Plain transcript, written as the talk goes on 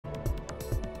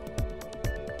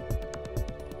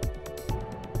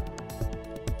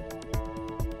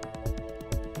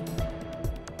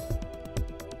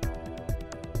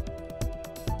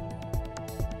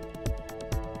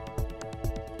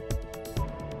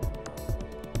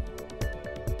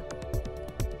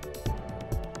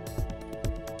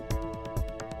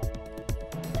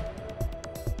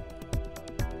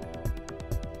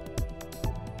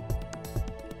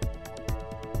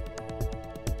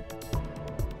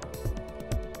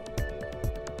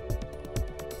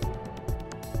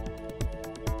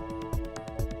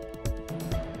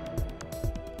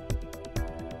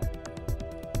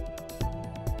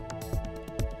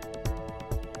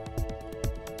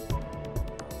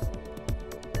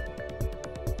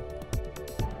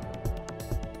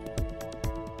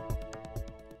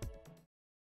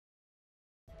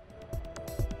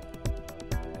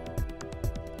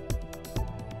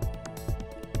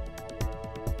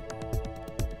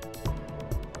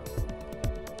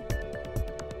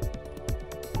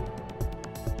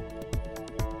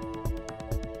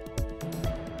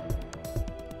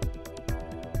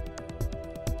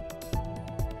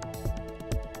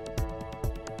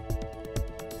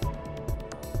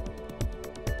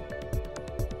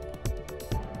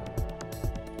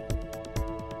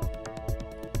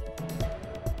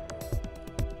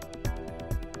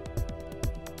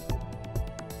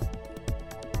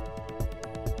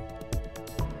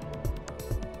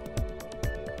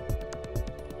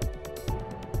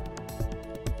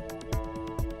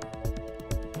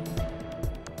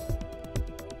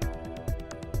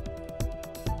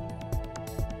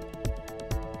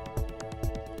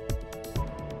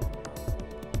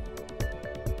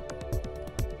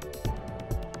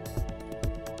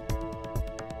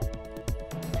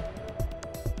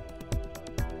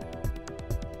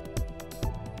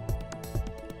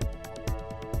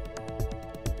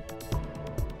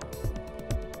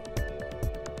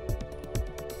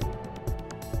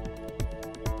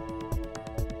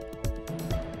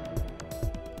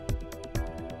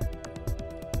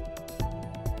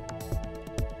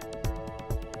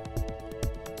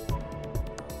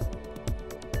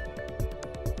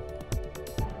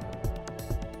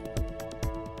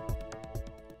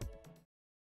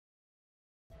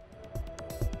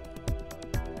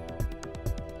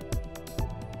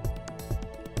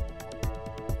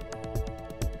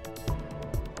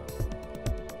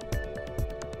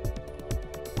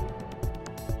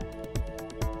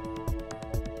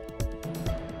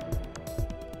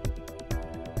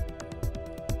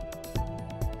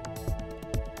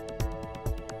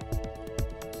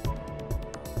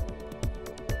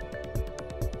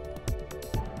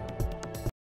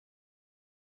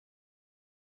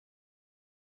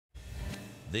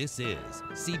This is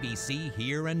CBC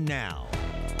Here and Now.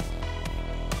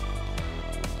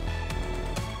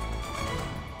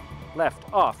 Left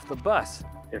off the bus.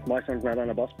 If my son's not on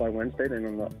a bus by Wednesday,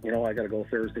 then I got to go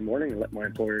Thursday morning and let my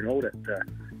employer know that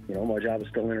my job is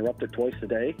still interrupted twice a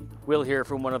day. We'll hear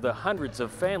from one of the hundreds of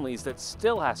families that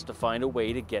still has to find a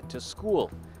way to get to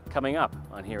school. Coming up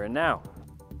on Here and Now.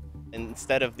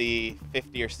 Instead of the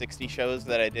 50 or 60 shows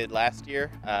that I did last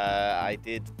year, I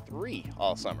did 3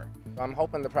 all summer. I'm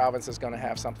hoping the province is going to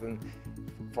have something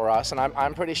for us, and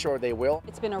I'm pretty sure they will.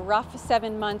 It's been a rough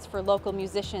 7 months for local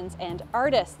musicians and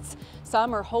artists.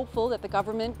 Some are hopeful that the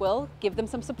government will give them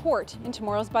some support in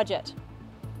tomorrow's budget.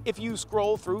 If you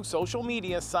scroll through social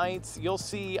media sites, you'll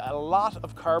see a lot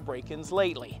of car break-ins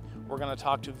lately. We're going to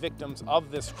talk to victims of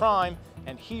this crime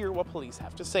and hear what police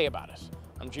have to say about it.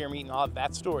 I'm Jeremy Eaton. I'll have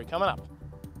that story coming up.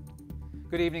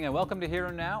 Good evening and welcome to Here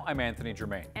and Now. I'm Anthony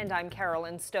Germain. And I'm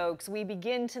Carolyn Stokes. We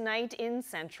begin tonight in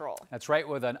Central. That's right,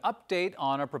 with an update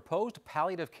on a proposed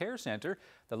palliative care centre.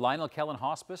 The Lionel Kellen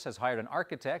Hospice has hired an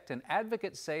architect, and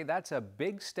advocates say that's a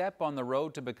big step on the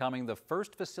road to becoming the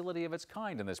first facility of its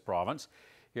kind in this province.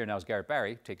 Here Now's Garrett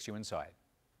Barry takes you inside.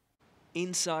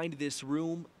 Inside this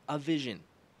room, a vision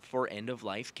for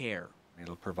end-of-life care.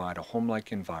 It'll provide a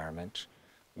home-like environment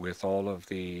with all of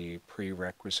the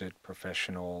prerequisite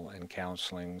professional and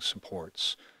counseling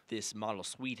supports. This model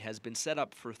suite has been set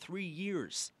up for 3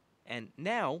 years, and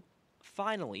now,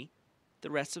 finally,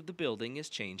 the rest of the building is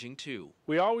changing too.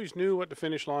 We always knew what the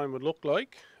finish line would look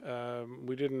like.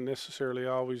 We didn't necessarily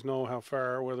always know how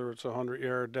far, whether it's a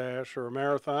 100-yard dash or a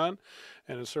marathon,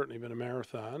 and it's certainly been a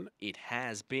marathon. It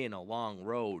has been a long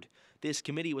road. This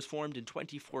committee was formed in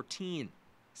 2014.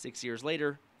 6 years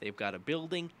later, they've got a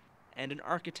building and an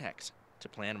architect to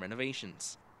plan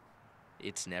renovations.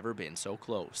 It's never been so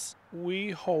close.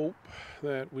 We hope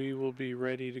that we will be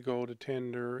ready to go to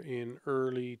tender in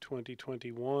early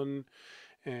 2021,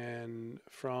 and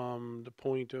from the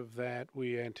point of that,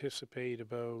 we anticipate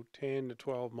about 10 to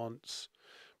 12 months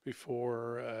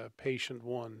before patient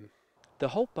 1. The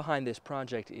hope behind this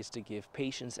project is to give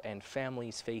patients and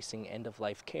families facing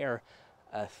end-of-life care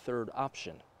a third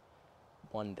option,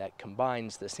 one that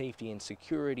combines the safety and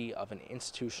security of an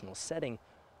institutional setting,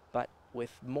 but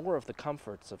with more of the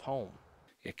comforts of home.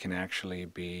 It can actually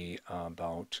be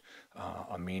about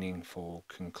a meaningful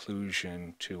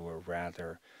conclusion to a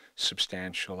rather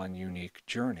substantial and unique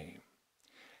journey.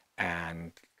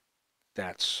 And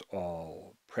that's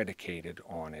all predicated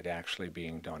on it actually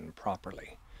being done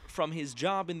properly. From his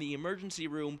job in the emergency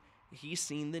room, he's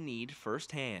seen the need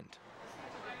firsthand.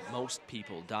 Most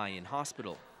people die in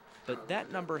hospital, but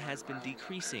that number has been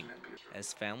decreasing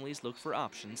as families look for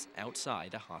options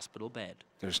outside a hospital bed.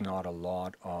 There's not a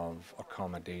lot of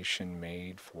accommodation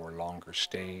made for longer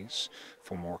stays,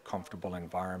 for more comfortable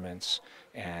environments,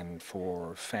 and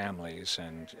for families,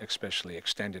 and especially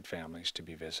extended families, to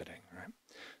be visiting, right?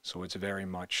 So it's very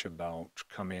much about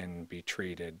come in, be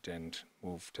treated, and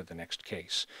move to the next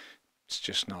case. It's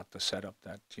just not the setup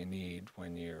that you need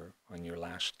when you're on your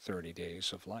last 30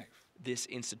 days of life. This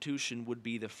institution would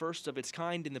be the first of its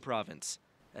kind in the province,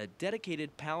 a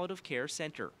dedicated palliative care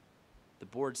center. The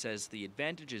board says the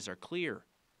advantages are clear,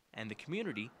 and the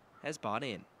community has bought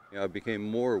in. I became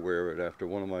more aware of it after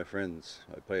one of my friends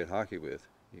I played hockey with.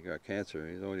 He got cancer.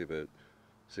 He's only about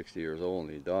 60 years old,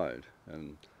 and he died.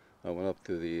 And I went up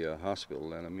to the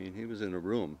hospital, and I mean, he was in a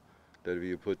room that if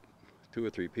you put 2 or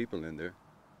 3 people in there,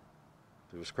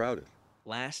 it was crowded.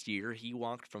 Last year, he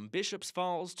walked from Bishops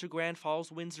Falls to Grand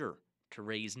Falls, Windsor, to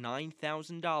raise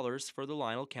 $9,000 for the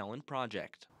Lionel Kellen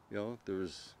project. You know, there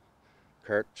was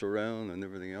carts around and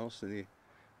everything else, and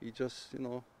he just,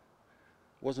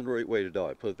 wasn't the right way to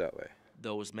die, put it that way.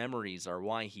 Those memories are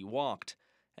why he walked,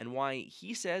 and why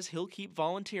he says he'll keep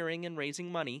volunteering and raising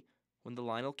money when the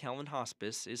Lionel Kellen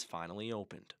Hospice is finally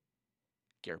opened.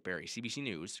 Garrett Barry, CBC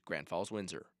News, Grand Falls,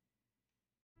 Windsor.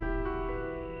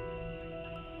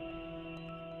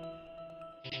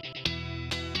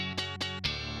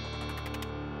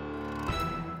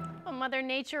 Mother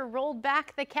Nature rolled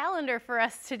back the calendar for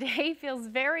us today. Feels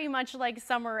very much like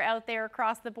summer out there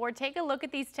across the board. Take a look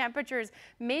at these temperatures,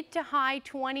 mid to high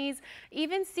 20s.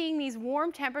 Even seeing these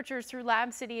warm temperatures through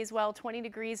Lab City as well, 20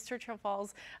 degrees. Churchill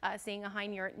Falls seeing a high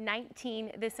near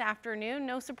 19 this afternoon.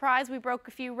 No surprise, we broke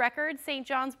a few records. St.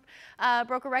 John's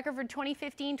broke a record for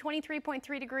 2015.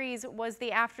 23.3 degrees was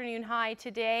the afternoon high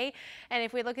today. And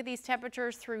if we look at these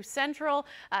temperatures through Central,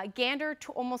 Gander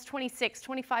almost 26,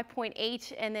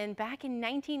 25.8, and then back back in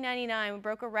 1999, we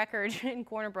broke a record in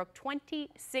Corner Brook,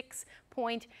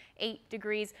 26.8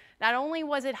 degrees. Not only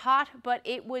was it hot, but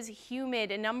it was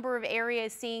humid. A number of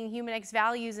areas seeing Humidex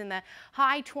values in the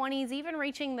high 20s, even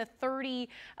reaching the 30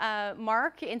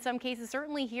 mark in some cases,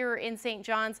 certainly here in St.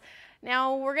 John's.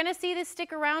 Now, we're going to see this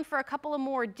stick around for a couple of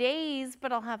more days,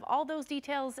 but I'll have all those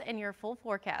details and your full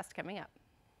forecast coming up.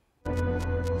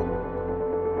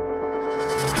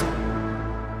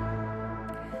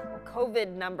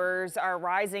 COVID numbers are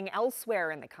rising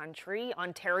elsewhere in the country.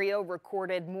 Ontario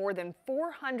recorded more than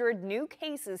 400 new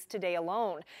cases today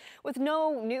alone. With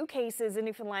no new cases in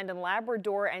Newfoundland and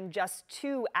Labrador and just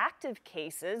 2 active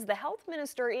cases, the health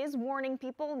minister is warning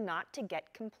people not to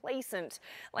get complacent.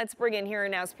 Let's bring in here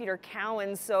now's Peter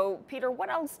Cowan. So, Peter, what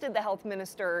else did the health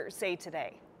minister say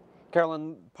today?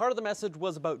 Carolyn, part of the message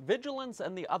was about vigilance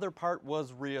and the other part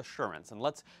was reassurance. And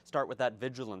let's start with that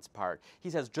vigilance part. He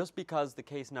says just because the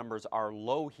case numbers are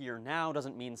low here now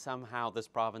doesn't mean somehow this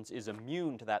province is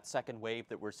immune to that second wave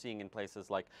that we're seeing in places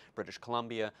like British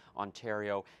Columbia,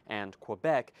 Ontario, and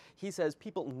Quebec. He says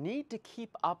people need to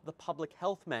keep up the public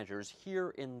health measures here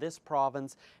in this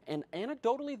province. And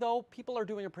anecdotally, though, people are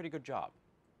doing a pretty good job.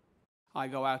 I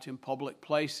go out in public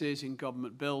places, in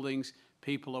government buildings,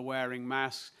 people are wearing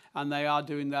masks, and they are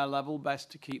doing their level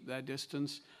best to keep their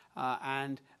distance,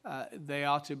 and they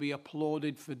are to be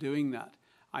applauded for doing that.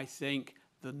 I think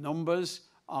the numbers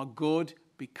are good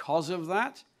because of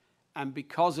that, and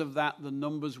because of that, the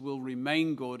numbers will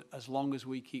remain good as long as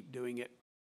we keep doing it.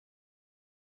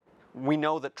 We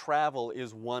know that travel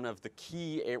is one of the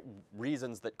key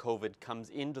reasons that COVID comes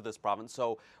into this province.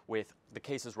 So with the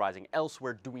cases rising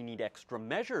elsewhere, do we need extra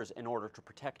measures in order to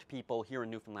protect people here in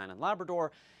Newfoundland and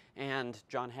Labrador? And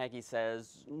John Haggie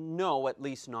says, no, at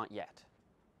least not yet.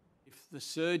 If the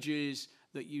surges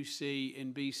that you see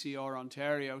in BC or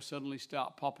Ontario suddenly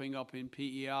start popping up in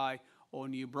PEI or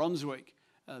New Brunswick,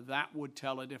 that would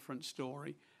tell a different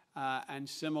story. And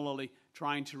similarly,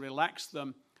 trying to relax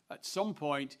them, at some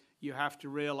point, you have to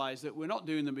realize that we're not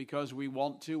doing them because we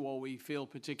want to or we feel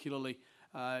particularly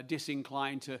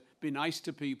disinclined to be nice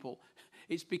to people.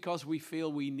 It's because we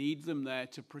feel we need them there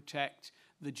to protect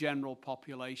the general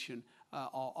population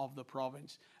of the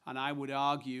province. And I would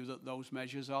argue that those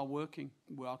measures are working.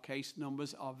 Our case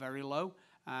numbers are very low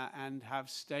and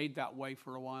have stayed that way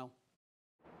for a while.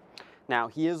 Now,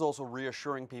 he is also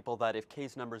reassuring people that if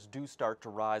case numbers do start to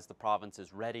rise, the province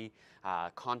is ready.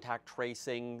 Contact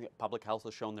tracing, public health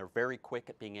has shown they're very quick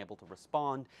at being able to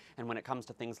respond. And when it comes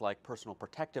to things like personal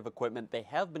protective equipment, they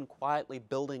have been quietly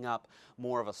building up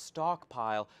more of a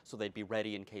stockpile so they'd be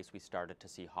ready in case we started to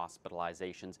see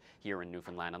hospitalizations here in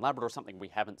Newfoundland and Labrador, something we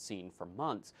haven't seen for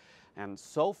months. And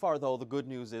so far, though, the good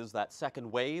news is that second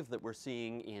wave that we're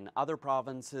seeing in other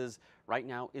provinces right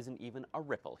now isn't even a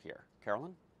ripple here.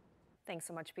 Carolyn? Thanks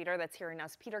so much, Peter. That's hearing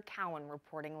us. Peter Cowan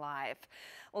reporting live.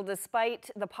 Well,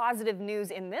 despite the positive news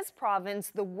in this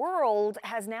province, the world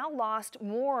has now lost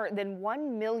more than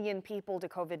 1 million people to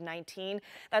COVID-19.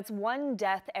 That's 1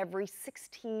 death every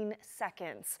 16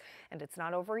 seconds. And it's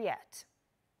not over yet.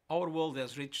 Our world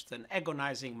has reached an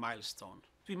agonizing milestone.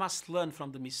 We must learn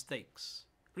from the mistakes.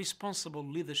 Responsible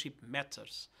leadership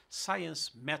matters.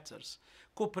 Science matters.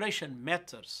 Cooperation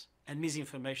matters. And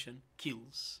misinformation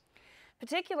kills.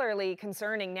 Particularly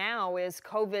concerning now is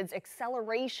COVID's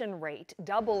acceleration rate,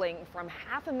 doubling from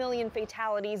 500,000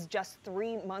 fatalities just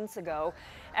 3 months ago.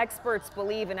 Experts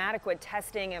believe inadequate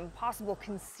testing and possible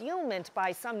concealment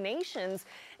by some nations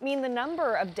mean the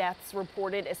number of deaths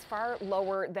reported is far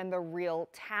lower than the real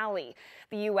tally.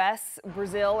 The US,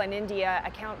 Brazil, and India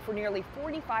account for nearly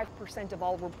 45% of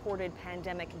all reported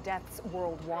pandemic deaths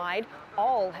worldwide.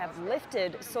 All have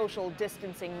lifted social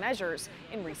distancing measures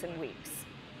in recent weeks.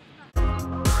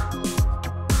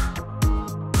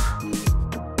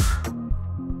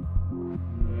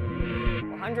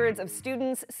 Hundreds of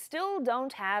students still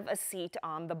don't have a seat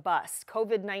on the bus.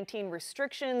 COVID-19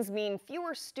 restrictions mean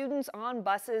fewer students on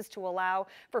buses to allow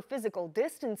for physical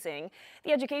distancing.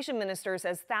 The education minister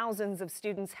says thousands of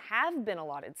students have been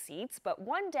allotted seats, but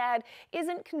one dad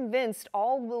isn't convinced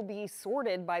all will be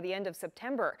sorted by the end of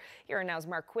September. Here Now's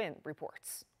Mark Quinn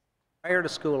reports. Prior to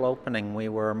school opening, we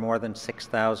were more than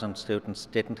 6,000 students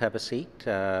didn't have a seat,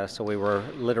 so we were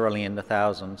literally in the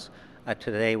thousands.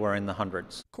 Today we're in the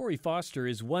hundreds. Corey Foster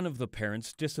is one of the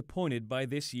parents disappointed by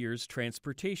this year's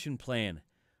transportation plan.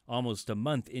 Almost a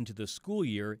month into the school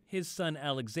year, his son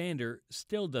Alexander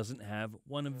still doesn't have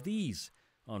one of these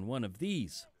on one of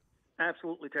these.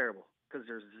 Absolutely terrible, because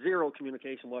there's zero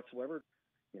communication whatsoever.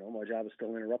 You know, my job is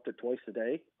still interrupted twice a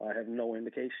day. I have no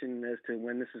indication as to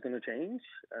when this is going to change.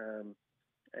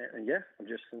 And yeah, I'm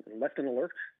just left in a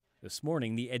lurch. This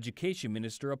morning, the Education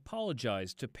Minister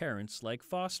apologized to parents like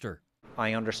Foster.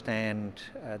 I understand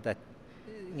that,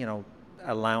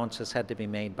 allowances had to be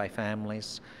made by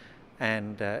families,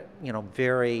 and,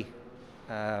 very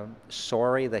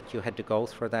sorry that you had to go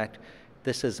through that.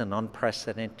 This is an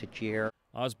unprecedented year.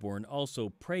 Osborne also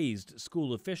praised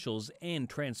school officials and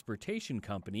transportation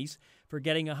companies for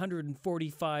getting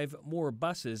 145 more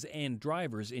buses and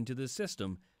drivers into the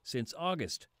system since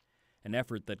August, an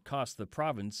effort that cost the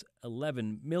province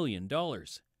 $11 million.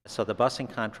 So the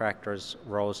busing contractors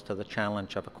rose to the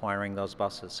challenge of acquiring those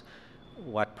buses.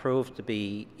 What proved to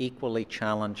be equally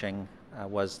challenging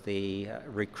was the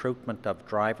recruitment of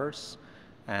drivers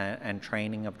and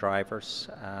training of drivers,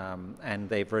 and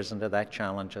they've risen to that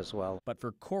challenge as well. But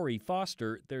for Corey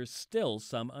Foster, there's still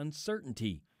some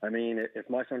uncertainty. I mean, if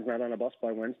my son's not on a bus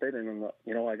by Wednesday, then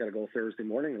I got to go Thursday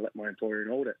morning and let my employer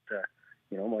know that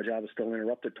my job is still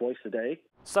interrupted twice a day.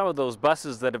 Some of those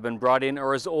buses that have been brought in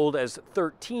are as old as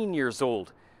 13 years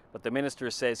old, but the minister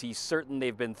says he's certain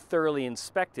they've been thoroughly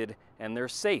inspected and they're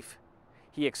safe.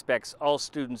 He expects all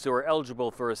students who are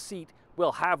eligible for a seat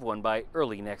will have one by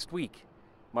early next week.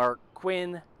 Mark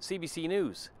Quinn, CBC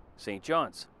News, St.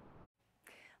 John's.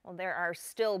 Well, there are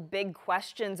still big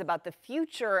questions about the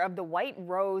future of the White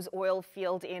Rose oil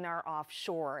field in our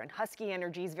offshore and Husky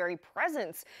Energy's very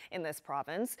presence in this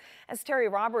province. As Terry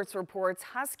Roberts reports,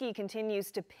 Husky continues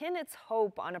to pin its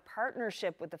hope on a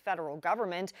partnership with the federal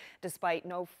government, despite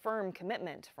no firm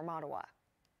commitment from Ottawa.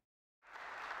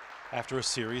 After a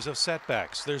series of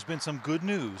setbacks, there's been some good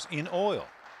news in oil.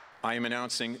 I am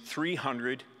announcing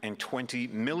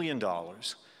 $320 million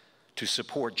to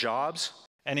support jobs.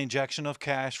 An injection of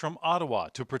cash from Ottawa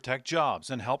to protect jobs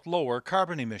and help lower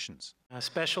carbon emissions. A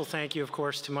special thank you, of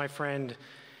course, to my friend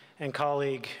and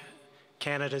colleague,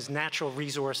 Canada's Natural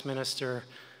Resource Minister,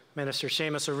 Minister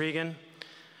Seamus O'Regan,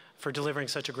 for delivering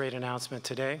such a great announcement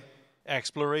today.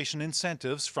 Exploration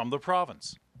incentives from the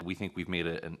province. We think we've made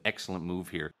an excellent move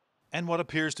here. And what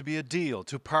appears to be a deal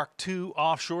to park 2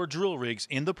 offshore drill rigs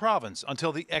in the province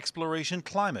until the exploration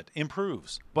climate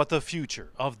improves. But the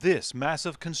future of this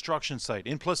massive construction site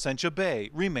in Placentia Bay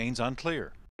remains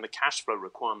unclear. The cash flow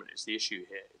requirement is the issue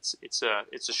here. It's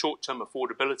a short-term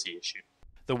affordability issue.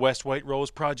 The West White Rose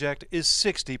project is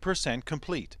 60%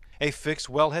 complete. A fixed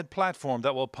wellhead platform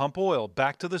that will pump oil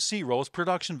back to the Sea Rose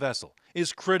production vessel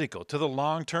is critical to the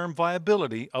long-term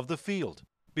viability of the field.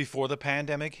 Before the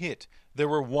pandemic hit, there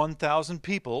were 1,000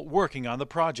 people working on the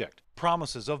project,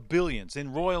 promises of billions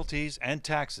in royalties and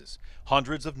taxes,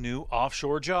 hundreds of new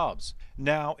offshore jobs.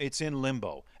 Now it's in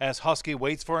limbo as Husky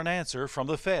waits for an answer from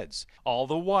the feds, all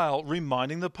the while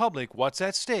reminding the public what's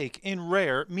at stake in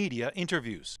rare media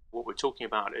interviews. What we're talking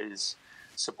about is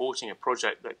supporting a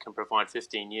project that can provide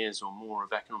 15 years or more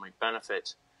of economic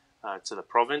benefit to the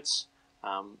province,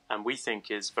 and we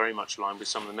think is very much aligned with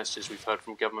some of the messages we've heard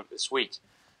from government this week.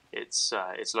 It's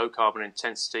low carbon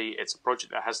intensity. It's a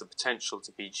project that has the potential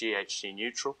to be GHG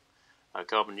neutral,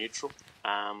 carbon neutral,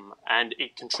 and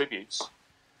it contributes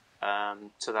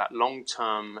to that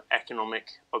long-term economic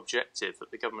objective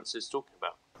that the government is talking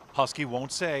about. Husky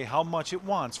won't say how much it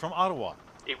wants from Ottawa.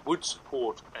 It would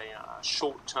support a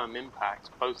short-term impact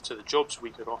both to the jobs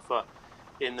we could offer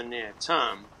in the near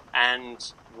term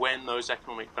and when those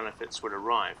economic benefits would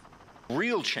arrive.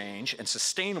 Real change and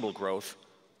sustainable growth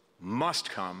must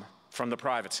come from the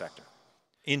private sector.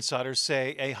 Insiders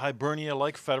say a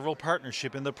Hibernia-like federal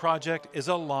partnership in the project is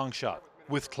a long shot.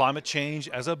 With climate change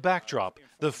as a backdrop,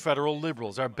 the federal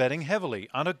Liberals are betting heavily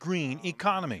on a green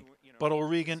economy. But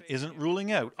O'Regan isn't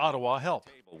ruling out Ottawa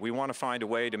help. We want to find a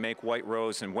way to make White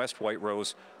Rose and West White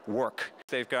Rose work.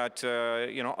 They've got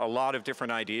a lot of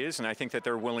different ideas, and I think that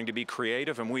they're willing to be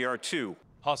creative, and we are too.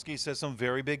 Husky says some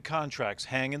very big contracts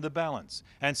hang in the balance,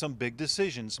 and some big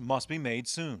decisions must be made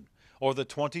soon, or the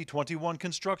 2021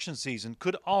 construction season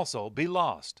could also be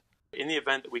lost. In the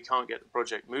event that we can't get the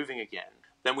project moving again,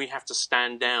 then we have to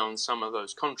stand down some of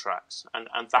those contracts, and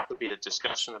that would be a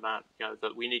discussion about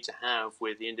that we need to have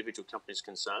with the individual companies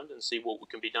concerned and see what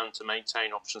can be done to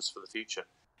maintain options for the future.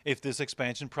 If this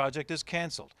expansion project is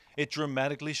cancelled, it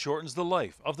dramatically shortens the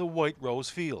life of the White Rose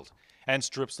field and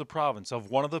strips the province of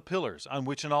one of the pillars on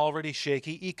which an already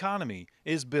shaky economy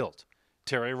is built.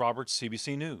 Terry Roberts,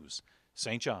 CBC News,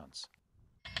 St. John's.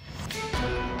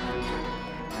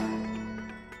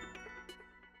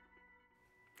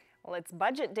 Well, it's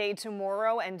budget day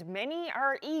tomorrow, and many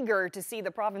are eager to see the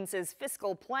province's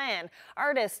fiscal plan.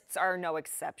 Artists are no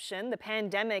exception. The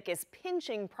pandemic is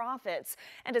pinching profits,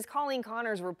 and as Colleen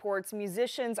Connors reports,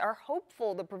 musicians are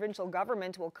hopeful the provincial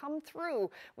government will come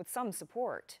through with some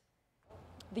support.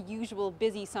 The usual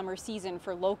busy summer season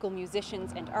for local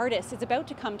musicians and artists is about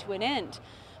to come to an end.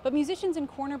 But musicians in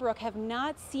Corner Brook have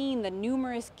not seen the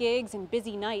numerous gigs and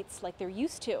busy nights like they're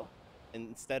used to.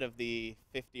 Instead of the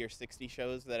 50 or 60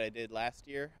 shows that I did last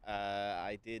year,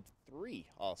 I did 3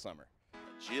 all summer.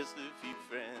 Just a few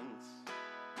friends.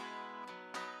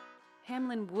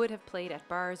 Hamlin would have played at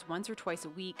bars once or twice a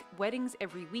week, weddings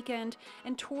every weekend,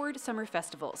 and toured summer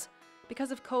festivals.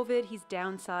 Because of COVID, he's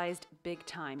downsized big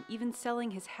time, even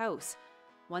selling his house.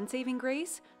 One saving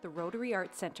grace, the Rotary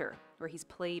Arts Center, where he's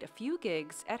played a few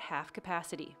gigs at half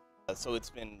capacity. So it's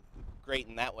been great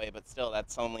in that way, but still,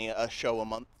 that's only a show a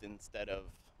month instead of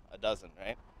a dozen,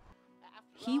 right?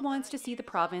 He wants to see the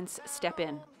province step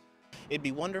in. It'd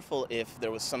be wonderful if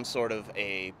there was some sort of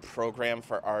a program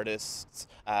for artists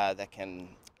that can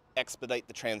expedite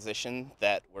the transition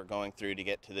that we're going through to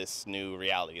get to this new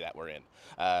reality that we're in.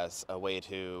 A way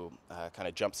to kind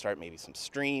of jumpstart maybe some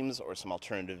streams or some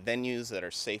alternative venues that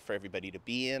are safe for everybody to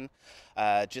be in,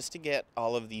 just to get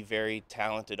all of the very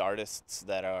talented artists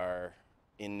that are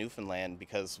in Newfoundland,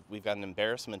 because we've got an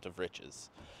embarrassment of riches.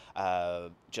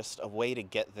 Just a way to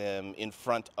get them in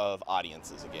front of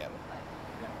audiences again.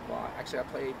 Yeah, well, actually I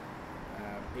played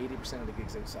 80% of the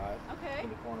gigs outside. Okay. In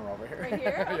the corner over here. Right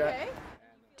here? Yeah. Okay.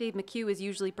 Dave McHugh is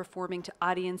usually performing to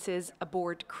audiences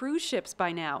aboard cruise ships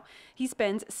by now. He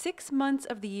spends 6 months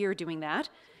of the year doing that.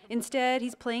 Instead,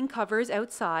 he's playing covers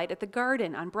outside at the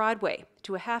Garden on Broadway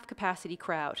to a half-capacity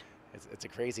crowd. It's a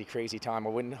crazy, crazy time.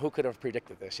 Who could have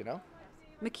predicted this, you know?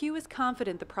 McHugh is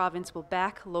confident the province will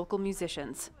back local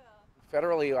musicians.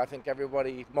 Federally, I think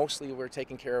everybody, mostly we're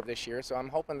taken care of this year, so I'm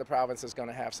hoping the province is going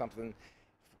to have something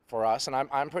for us, and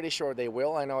I'm pretty sure they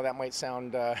will. I know that might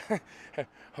sound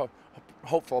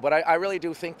hopeful, but I really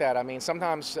do think that. I mean,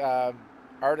 sometimes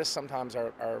artists sometimes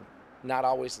are not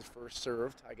always the first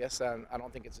served, I guess. I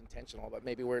don't think it's intentional, but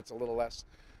maybe where it's a little less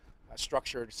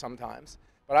structured sometimes.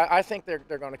 But I think they're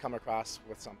going to come across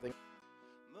with something.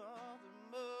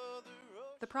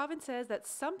 The province says that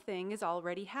something is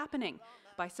already happening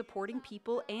by supporting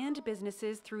people and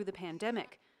businesses through the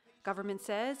pandemic. Government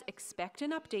says expect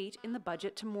an update in the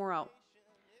budget tomorrow.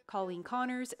 Colleen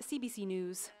Connors, CBC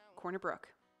News, Corner Brook.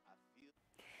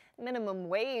 Minimum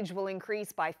wage will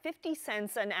increase by 50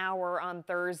 cents an hour on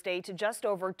Thursday to just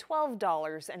over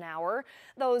 $12 an hour.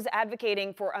 Those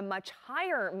advocating for a much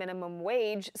higher minimum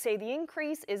wage say the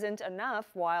increase isn't enough,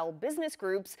 while business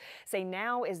groups say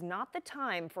now is not the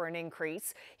time for an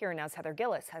increase. Here Now's Heather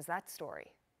Gillis has that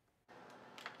story.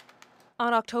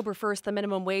 On October 1st, the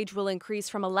minimum wage will increase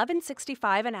from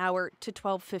 $11.65 an hour to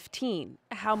 $12.15.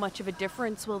 How much of a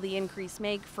difference will the increase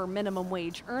make for minimum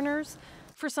wage earners?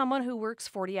 For someone who works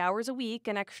 40 hours a week,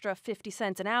 an extra 50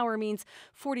 cents an hour means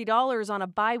 $40 on a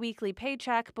bi-weekly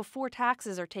paycheck before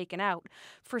taxes are taken out.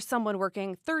 For someone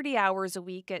working 30 hours a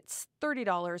week, it's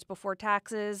 $30 before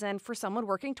taxes, and for someone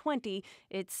working 20,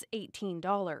 it's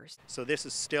 $18. So this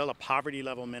is still a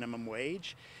poverty-level minimum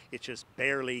wage. It's just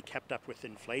barely kept up with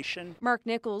inflation. Mark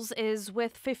Nichols is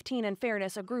with 15 and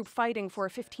Fairness, a group fighting for a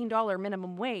 $15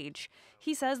 minimum wage.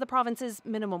 He says the province's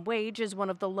minimum wage is one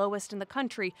of the lowest in the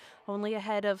country, only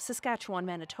ahead of Saskatchewan,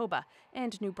 Manitoba,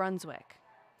 and New Brunswick.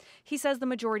 He says the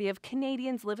majority of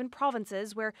Canadians live in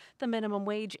provinces where the minimum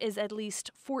wage is at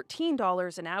least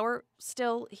 $14 an hour.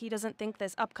 Still, he doesn't think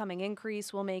this upcoming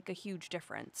increase will make a huge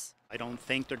difference. I don't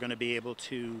think they're going to be able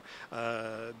to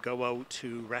go out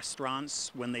to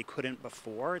restaurants when they couldn't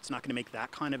before. It's not going to make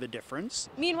that kind of a difference.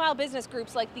 Meanwhile, business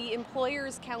groups like the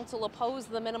Employers Council oppose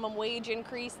the minimum wage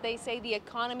increase. They say the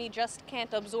economy just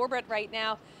can't absorb it right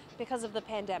now because of the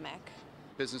pandemic.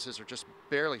 Businesses are just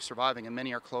barely surviving and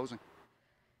many are closing.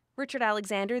 Richard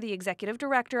Alexander, the executive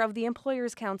director of the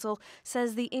Employers Council,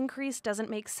 says the increase doesn't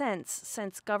make sense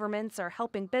since governments are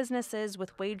helping businesses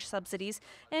with wage subsidies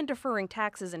and deferring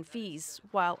taxes and fees,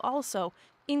 while also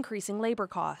increasing labor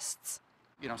costs.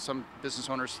 You know, some business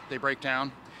owners, they break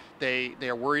down. They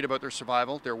are worried about their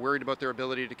survival. They're worried about their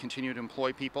ability to continue to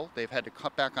employ people. They've had to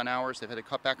cut back on hours. They've had to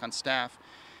cut back on staff.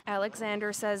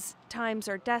 Alexander says times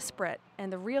are desperate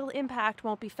and the real impact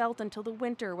won't be felt until the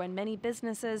winter when many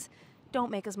businesses don't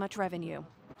make as much revenue.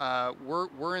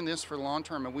 We're in this for the long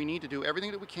term, and we need to do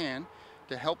everything that we can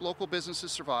to help local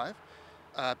businesses survive,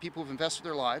 people who've invested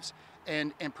their lives,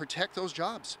 and protect those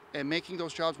jobs. And making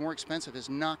those jobs more expensive is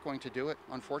not going to do it,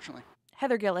 unfortunately.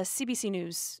 Heather Gillis, CBC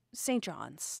News, St.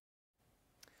 John's.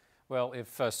 Well,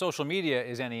 if social media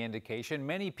is any indication,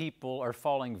 many people are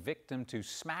falling victim to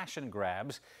smash and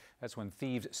grabs. That's when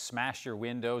thieves smash your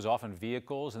windows, often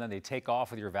vehicles, and then they take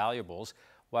off with your valuables.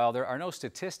 While there are no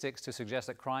statistics to suggest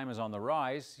that crime is on the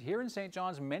rise, here in St.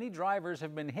 John's, many drivers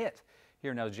have been hit.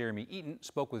 Here Now's Jeremy Eaton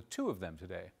spoke with 2 of them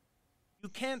today. You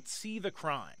can't see the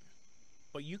crime,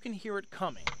 but you can hear it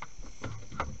coming.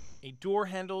 A door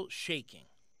handle shaking.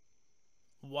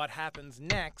 What happens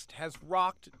next has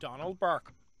rocked Donald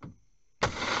Barker.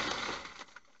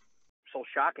 So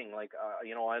shocking,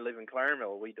 I live in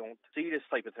Claremont. We don't see this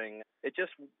type of thing. It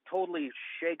just totally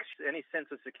shakes any sense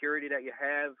of security that you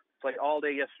have. It's like all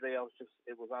day yesterday,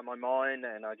 it was on my mind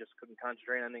and I just couldn't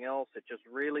concentrate on anything else. It just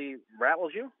really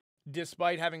rattles you.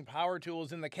 Despite having power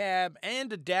tools in the cab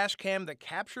and a dash cam that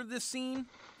captured this scene,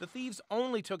 the thieves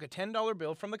only took a $10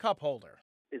 bill from the cup holder.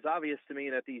 It's obvious to me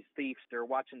that these thieves, they're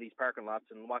watching these parking lots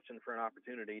and watching for an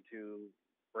opportunity to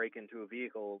break into a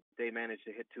vehicle. They managed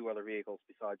to hit 2 other vehicles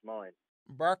besides mine.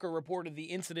 Barker reported the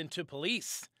incident to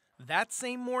police. That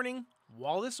same morning,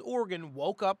 Wallace, Oregon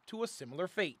woke up to a similar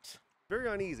fate. Very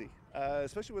uneasy,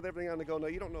 especially with everything on the go now.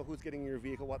 You don't know who's getting in your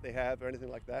vehicle, what they have, or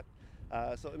anything like that.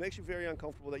 So it makes you very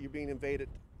uncomfortable that you're being invaded,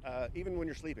 even when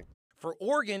you're sleeping. For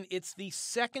Oregon, it's the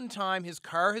second time his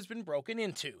car has been broken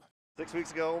into. 6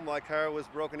 weeks ago, my car was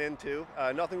broken into.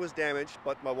 Nothing was damaged,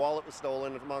 but my wallet was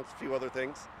stolen, amongst a few other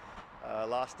things.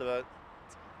 Lost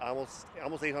almost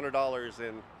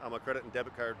 $800 on my credit and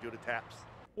debit card due to taps.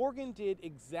 Oregon did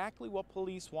exactly what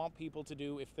police want people to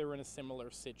do if they're in a similar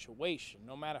situation.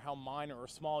 No matter how minor or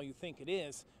small you think it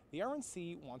is, the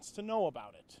RNC wants to know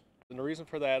about it. And the reason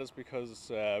for that is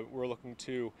because we're looking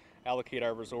to allocate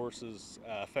our resources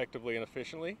effectively and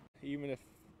efficiently. Even if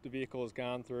the vehicle has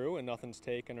gone through and nothing's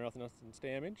taken or nothing's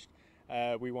damaged,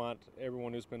 we want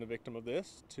everyone who's been a victim of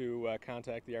this to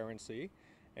contact the RNC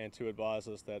and to advise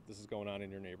us that this is going on in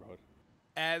your neighborhood.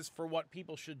 As for what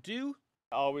people should do,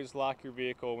 always lock your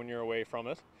vehicle when you're away from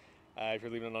it. If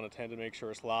you're leaving it unattended, make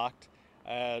sure it's locked.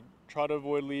 Try to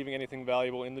avoid leaving anything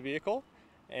valuable in the vehicle,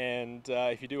 and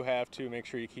if you do have to, make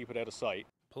sure you keep it out of sight.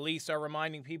 Police are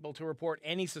reminding people to report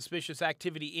any suspicious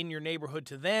activity in your neighborhood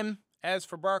to them. As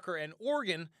for Barker and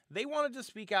Oregon, they wanted to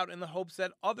speak out in the hopes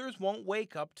that others won't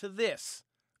wake up to this,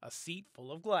 a seat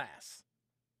full of glass.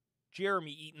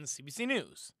 Jeremy Eaton, CBC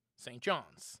News, St.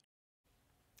 John's.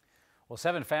 Well,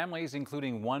 7 families,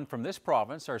 including one from this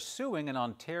province, are suing an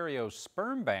Ontario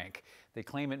sperm bank. They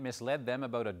claim it misled them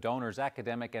about a donor's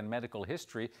academic and medical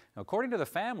history. Now, according to the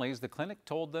families, the clinic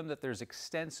told them that there's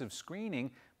extensive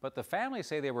screening, but the families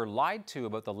say they were lied to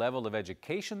about the level of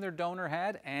education their donor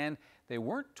had, and they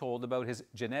weren't told about his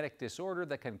genetic disorder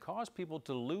that can cause people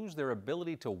to lose their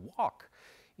ability to walk.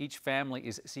 Each family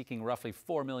is seeking roughly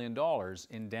 $4 million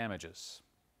in damages.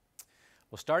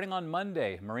 Well, starting on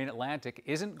Monday, Marine Atlantic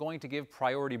isn't going to give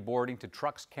priority boarding to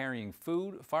trucks carrying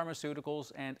food,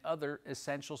 pharmaceuticals, and other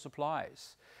essential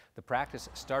supplies. The practice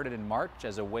started in March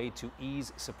as a way to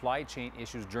ease supply chain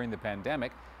issues during the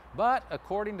pandemic, but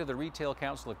according to the Retail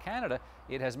Council of Canada,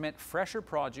 it has meant fresher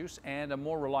produce and a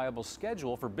more reliable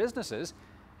schedule for businesses,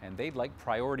 and they'd like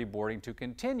priority boarding to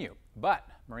continue. But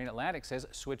Marine Atlantic says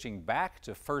switching back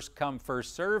to first come,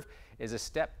 first serve is a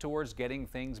step towards getting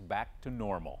things back to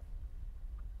normal.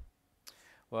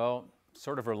 Well,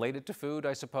 sort of related to food,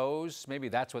 I suppose. Maybe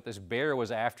that's what this bear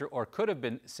was after, or could have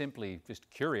been simply just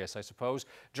curious, I suppose.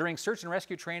 During search and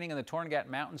rescue training in the Torngat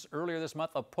Mountains earlier this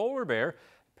month, a polar bear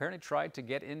apparently tried to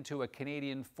get into a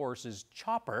Canadian Forces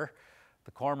chopper.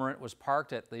 The cormorant was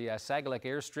parked at the Sagalek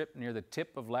airstrip near the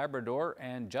tip of Labrador,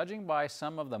 and judging by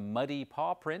some of the muddy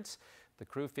paw prints, the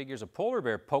crew figures a polar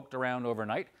bear poked around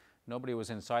overnight. Nobody was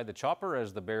inside the chopper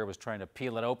as the bear was trying to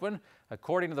peel it open.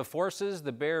 According to the forces,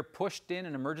 the bear pushed in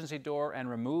an emergency door and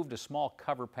removed a small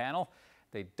cover panel.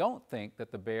 They don't think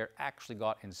that the bear actually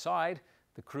got inside.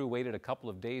 The crew waited a couple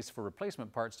of days for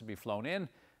replacement parts to be flown in,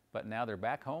 but now they're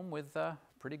back home with a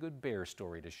pretty good bear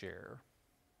story to share.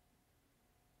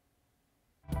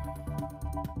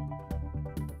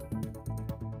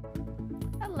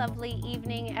 Lovely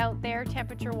evening out there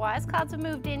temperature-wise. Clouds have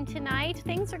moved in tonight.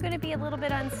 Things are going to be a little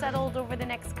bit unsettled over the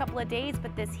next couple of days,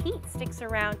 but this heat sticks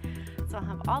around. So I'll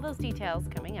have all those details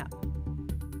coming up.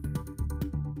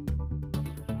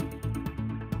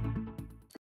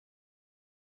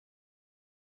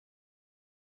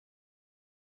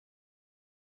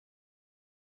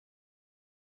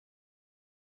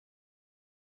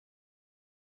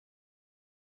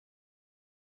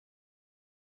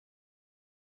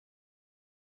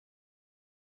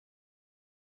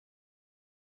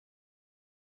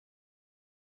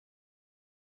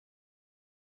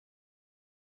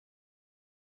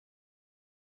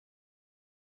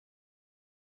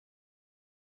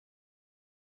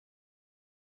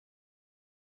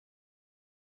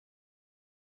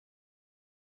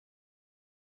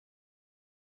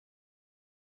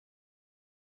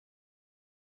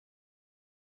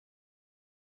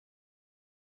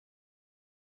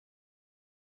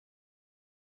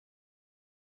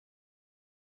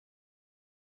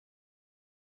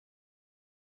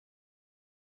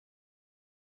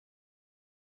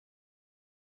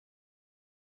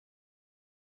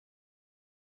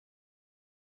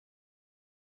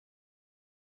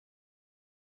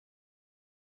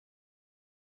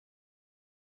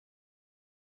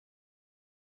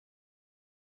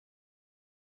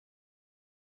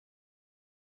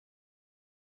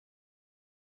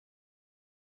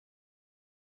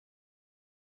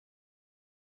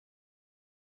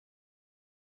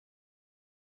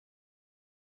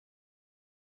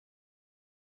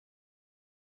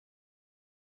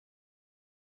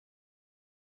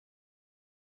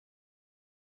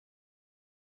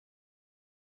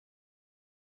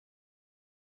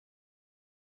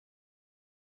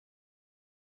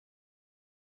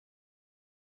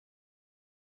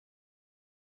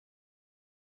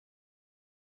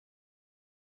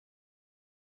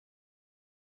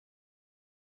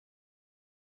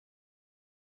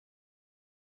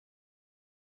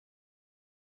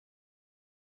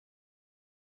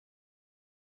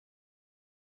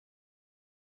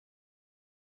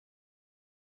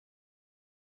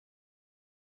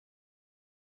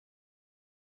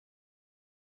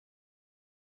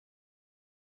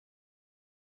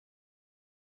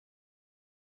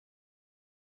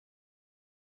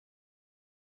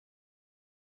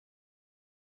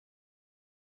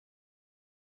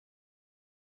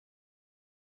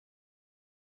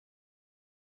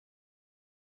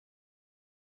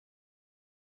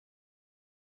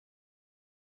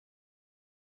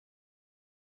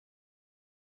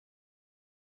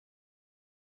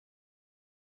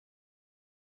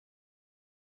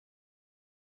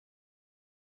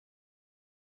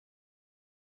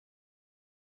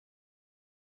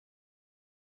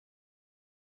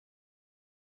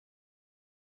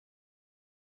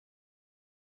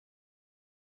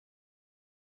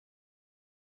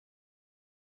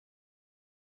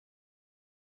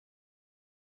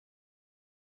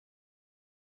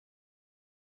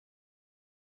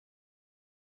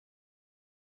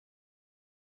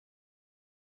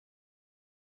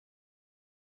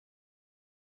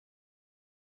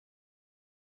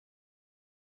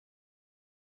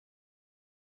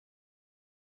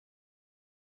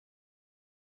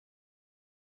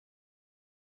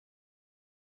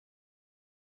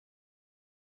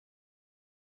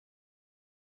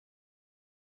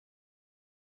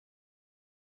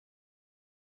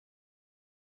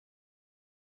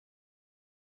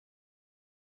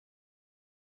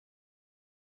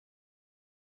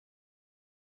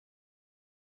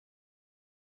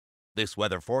 This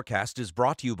weather forecast is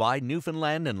brought to you by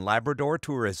Newfoundland and Labrador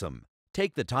Tourism.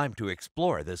 Take the time to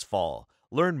explore this fall.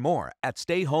 Learn more at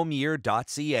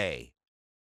stayhomeyear.ca.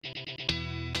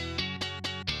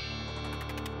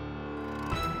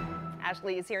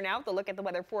 Ashley is here now with a look at the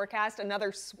weather forecast.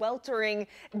 Another sweltering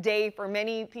day for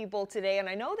many people today. And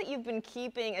I know that you've been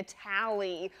keeping a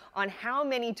tally on how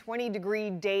many 20-degree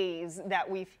days that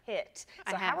we've hit.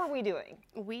 So how are we doing?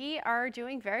 We are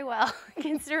doing very well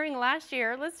considering last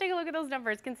year. Let's take a look at those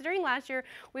numbers. Considering last year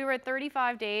we were at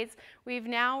 35 days, we've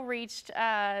now reached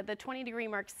the 20-degree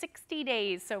mark 60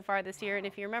 days so far this year. And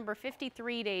if you remember,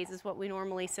 53 days is what we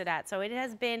normally sit at. So it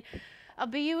has been a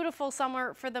beautiful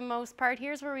summer for the most part.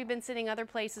 Here's where we've been sitting other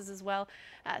places as well.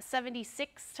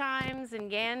 76 times in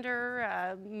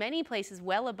Gander, many places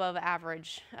well above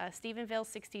average. Stephenville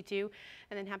 62,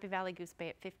 and then Happy Valley Goose Bay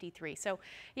at 53. So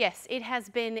yes, it has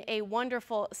been a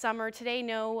wonderful summer. Today,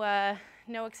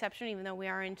 no exception, even though we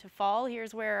are into fall.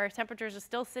 Here's where our temperatures are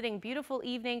still sitting. Beautiful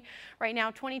evening right now,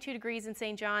 22 degrees in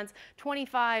St. John's,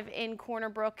 25 in Corner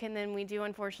Brook, and then we do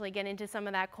unfortunately get into some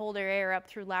of that colder air up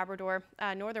through Labrador,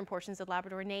 northern portions of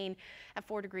Labrador, Nain at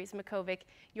 4 degrees. Makkovik,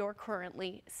 you're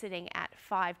currently sitting at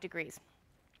 5 degrees.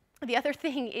 The other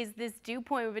thing is this dew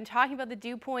point. We've been talking about the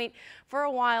dew point for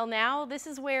a while now. This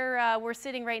is where we're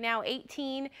sitting right now,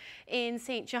 18 in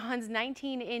St. John's,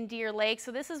 19 in Deer Lake.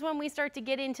 So this is when we start to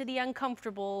get into the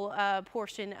uncomfortable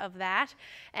portion of that.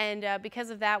 And because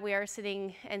of that, we are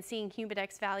sitting and seeing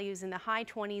humidex values in the high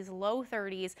 20s, low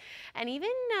 30s. And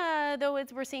even though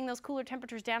we're seeing those cooler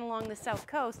temperatures down along the south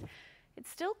coast, it's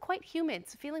still quite humid.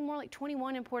 It's feeling more like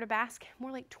 21 in Port aux Basques,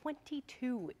 more like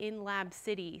 22 in Lab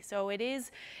City. So it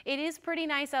is pretty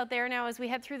nice out there now as we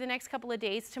head through the next couple of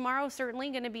days. Tomorrow certainly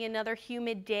going to be another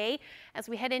humid day. As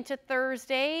we head into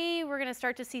Thursday, we're going to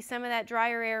start to see some of that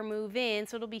drier air move in.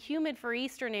 So it'll be humid for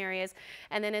eastern areas.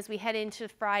 And then as we head into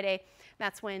Friday,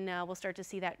 that's when we'll start to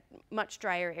see that much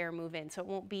drier air move in. So it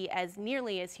won't be as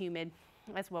nearly as humid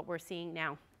as what we're seeing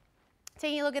now.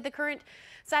 Taking a look at the current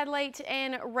satellite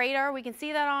and radar, we can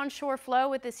see that onshore flow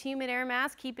with this humid air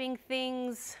mass keeping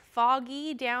things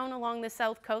foggy down along the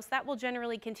south coast. That will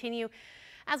generally continue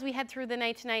as we head through the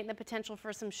night tonight, and the potential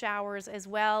for some showers as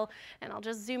well. And I'll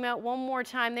just zoom out one more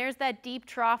time. There's that deep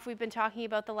trough we've been talking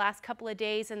about the last couple of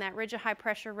days, and that ridge of high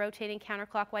pressure rotating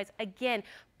counterclockwise, again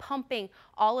pumping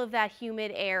all of that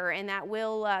humid air, and that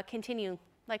will continue,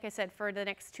 like I said, for the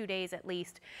next 2 days at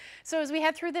least. So as we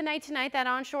head through the night tonight, that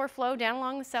onshore flow down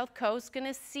along the south coast, going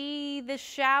to see the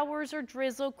showers or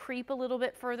drizzle creep a little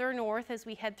bit further north as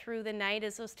we head through the night,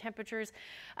 as those temperatures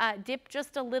dip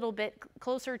just a little bit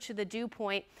closer to the dew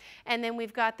point. And then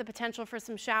we've got the potential for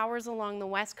some showers along the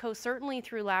west coast, certainly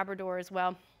through Labrador as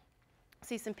well.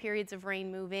 See some periods of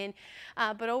rain move in,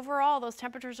 but overall those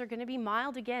temperatures are going to be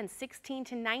mild again, 16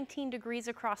 to 19 degrees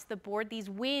across the board. These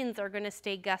winds are going to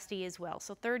stay gusty as well,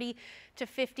 so 30 to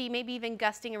 50, maybe even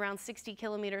gusting around 60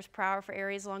 kilometers per hour for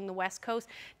areas along the west coast.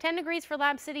 10 degrees for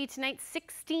Lab City tonight,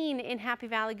 16 in Happy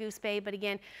Valley Goose Bay, but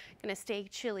again going to stay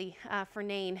chilly for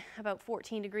Nain, about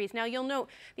 14 degrees. Now you'll note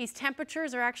these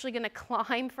temperatures are actually going to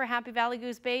climb for Happy Valley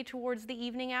Goose Bay towards the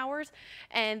evening hours,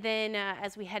 and then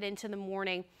as we head into the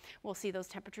morning, we'll see those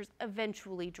temperatures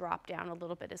eventually drop down a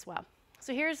little bit as well.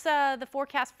 So here's the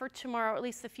forecast for tomorrow, at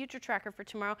least the future tracker for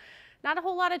tomorrow. Not a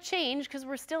whole lot of change because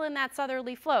we're still in that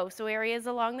southerly flow. So areas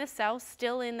along the south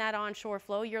still in that onshore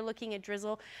flow. You're looking at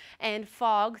drizzle and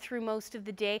fog through most of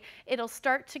the day. It'll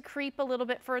start to creep a little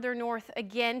bit further north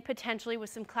again, potentially with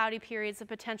some cloudy periods, the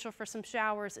potential for some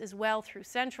showers as well through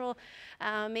central,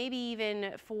 maybe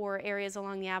even for areas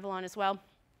along the Avalon as well.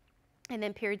 And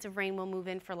then periods of rain will move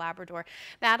in for Labrador.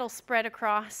 That'll spread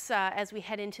across as we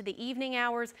head into the evening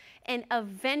hours and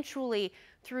eventually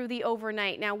through the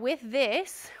overnight. Now with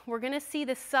this, we're going to see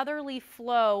the southerly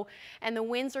flow and the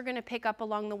winds are going to pick up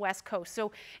along the west coast.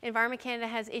 So Environment Canada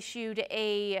has issued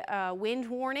a wind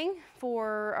warning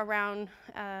for around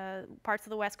parts of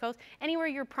the west coast. Anywhere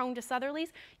you're prone to southerlies,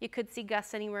 you could see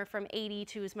gusts anywhere from 80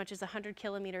 to as much as 100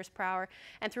 kilometers per hour.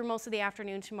 And through most of the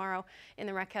afternoon tomorrow in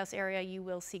the Rec House area, you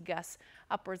will see gusts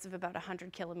upwards of about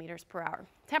 100 kilometers per hour.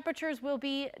 Temperatures will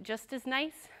be just as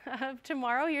nice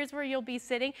tomorrow. Here's where you'll be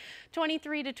sitting,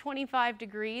 23 to 25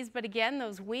 degrees. But again,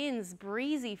 those winds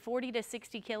breezy, 40 to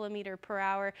 60 kilometer per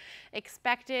hour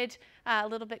expected. A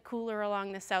little bit cooler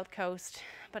along the south coast,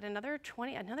 but another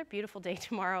beautiful day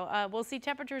tomorrow. We'll see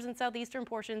temperatures in southeastern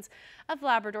portions of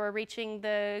Labrador reaching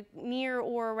the near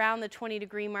or around the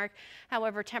 20-degree mark.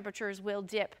 However, temperatures will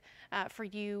dip for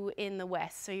you in the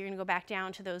west. So you're going to go back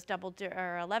down to those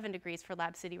 11 degrees for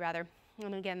Lab City rather.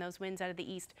 And again, those winds out of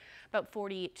the east, about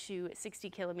 40 to 60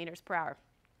 kilometers per hour.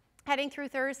 Heading through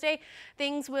Thursday,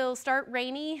 things will start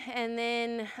rainy and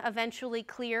then eventually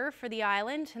clear for the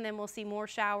island, and then we'll see more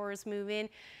showers move in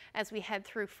as we head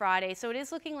through Friday. So it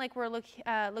is looking like we're looking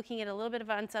at a little bit of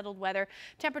unsettled weather.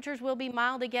 Temperatures will be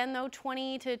mild again, though,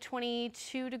 20 to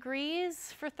 22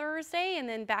 degrees for Thursday, and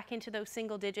then back into those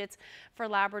single digits for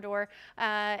Labrador,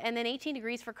 and then 18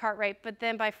 degrees for Cartwright. But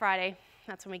then by Friday,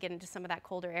 that's when we get into some of that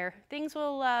colder air. Things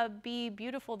will be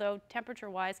beautiful, though,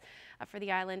 temperature-wise for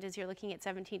the island, as you're looking at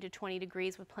 17 to 20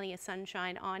 degrees with plenty of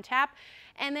sunshine on tap.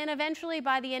 And then eventually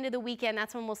by the end of the weekend,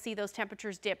 that's when we'll see those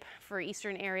temperatures dip for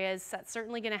eastern areas. That's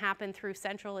certainly going to happen through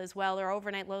central as well. Our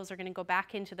overnight lows are going to go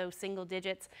back into those single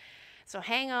digits. So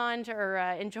hang on to, or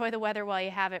enjoy the weather while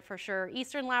you have it for sure.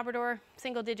 Eastern Labrador,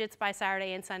 single digits by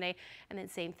Saturday and Sunday, and then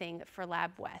same thing for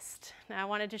Lab West. Now I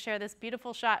wanted to share this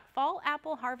beautiful shot, fall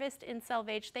apple harvest in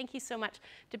Selvage. Thank you so much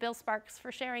to Bill Sparks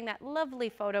for sharing that lovely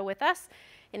photo with us.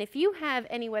 And if you have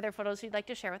any weather photos you'd like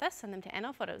to share with us, send them to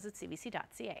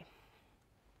nlphotos@cbc.ca.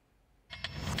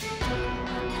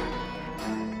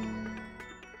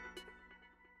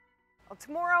 Well,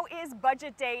 tomorrow is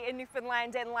budget day in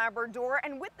Newfoundland and Labrador,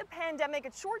 and with the pandemic,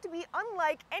 it's sure to be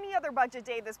unlike any other budget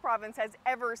day this province has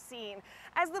ever seen.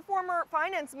 As the former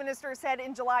finance minister said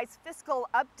in July's fiscal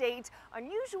update,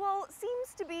 unusual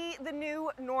seems to be the new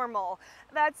normal.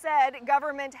 That said,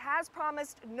 government has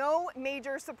promised no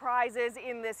major surprises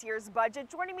in this year's budget.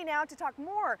 Joining me now to talk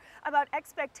more about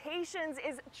expectations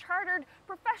is chartered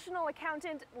professional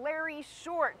accountant Larry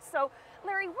Short. So,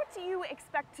 Larry, what do you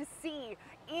expect to see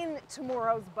in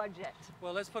tomorrow's budget?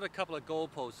 Well, let's put a couple of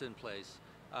goalposts in place.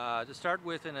 To start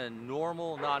with, in a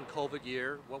normal non-COVID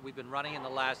year, what we've been running in the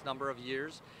last number of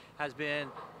years has been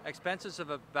expenses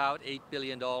of about $8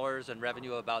 billion and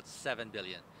revenue of about $7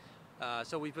 billion.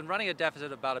 So we've been running a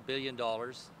deficit of about $1 billion.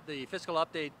 The fiscal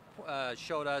update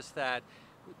showed us that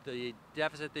the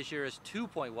deficit this year is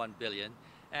 $2.1 billion,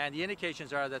 and the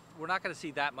indications are that we're not going to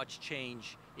see that much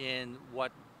change in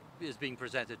what is being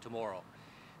presented tomorrow.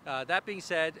 That being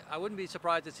said, I wouldn't be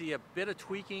surprised to see a bit of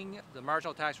tweaking. The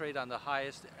marginal tax rate on the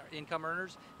highest income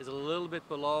earners is a little bit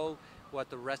below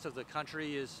what the rest of the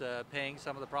country is paying,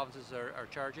 some of the provinces are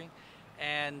charging.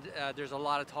 And there's a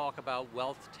lot of talk about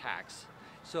wealth tax.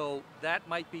 So that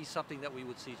might be something that we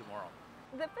would see tomorrow.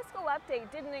 The fiscal update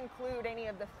didn't include any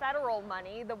of the federal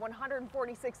money, the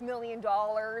 $146 million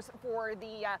for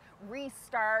the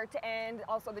restart and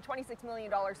also the $26 million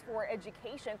for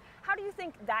education. How do you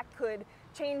think that could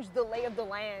change the lay of the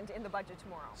land in the budget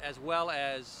tomorrow? As well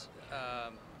as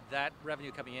that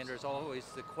revenue coming in, there's always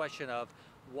the question of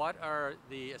what are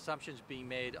the assumptions being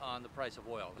made on the price of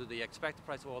oil? Do they expect the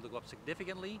price of oil to go up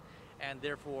significantly? And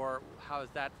therefore, how does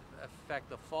that affect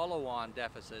the follow-on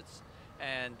deficits?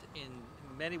 And in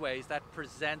many ways, that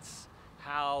presents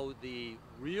how the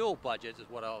real budget, is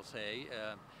what I'll say,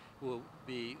 will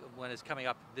be when it's coming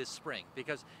up this spring.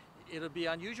 Because it'll be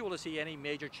unusual to see any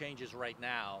major changes right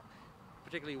now,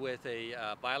 particularly with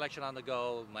a by-election on the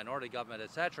go, minority government,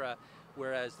 etc.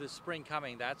 Whereas this spring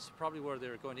coming, that's probably where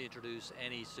they're going to introduce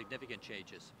any significant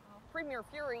changes. Premier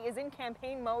Fury is in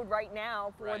campaign mode right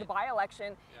now for the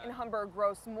by-election in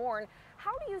Humber-Gross-Mourne.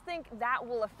 How do you think that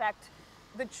will affect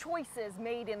the choices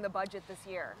made in the budget this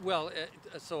year? Well,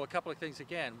 so a couple of things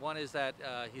again. One is that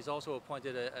he's also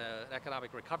appointed an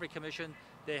Economic Recovery Commission.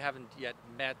 They haven't yet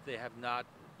met. They have not,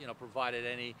 provided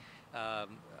any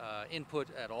input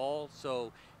at all.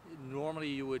 So normally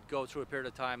you would go through a period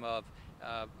of time of,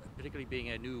 particularly being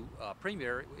a new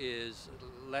premier, is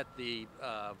let the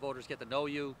voters get to know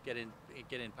you, get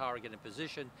in power, get in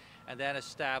position, and then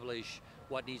establish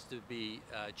what needs to be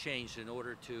changed in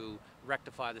order to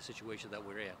rectify the situation that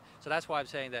we're in. So that's why I'm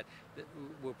saying that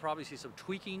we'll probably see some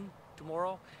tweaking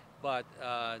tomorrow, but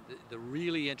the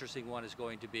really interesting one is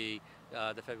going to be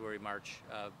the February-March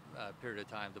period of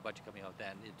time, the budget coming out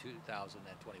then in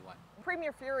 2021.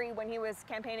 Premier Fury, when he was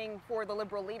campaigning for the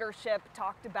Liberal leadership,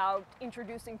 talked about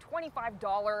introducing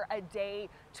 $25 a day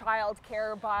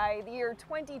childcare by the year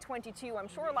 2022. I'm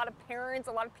sure a lot of parents,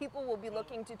 a lot of people will be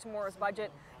looking to tomorrow's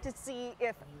budget to see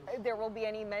if there will be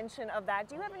any mention of that.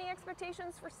 Do you have any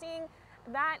expectations for seeing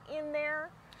that in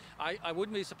there? I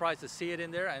wouldn't be surprised to see it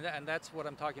in there, and that's what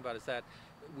I'm talking about, is that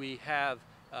we have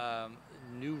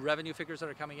new revenue figures that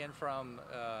are coming in from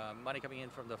money coming in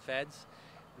from the feds.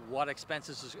 What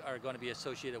expenses are going to be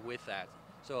associated with that?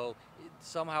 So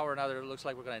somehow or another, it looks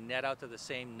like we're going to net out to the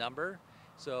same number.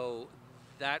 So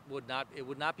that would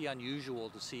not be unusual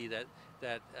to see that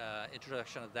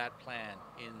introduction of that plan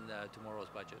in tomorrow's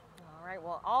budget. All right,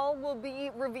 well, all will be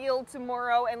revealed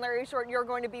tomorrow. And Larry Short, you're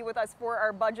going to be with us for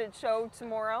our budget show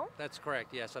tomorrow? That's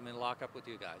correct, yes. I'm in lockup with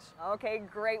you guys. Okay,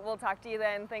 great. We'll talk to you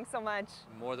then. Thanks so much.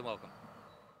 More than welcome.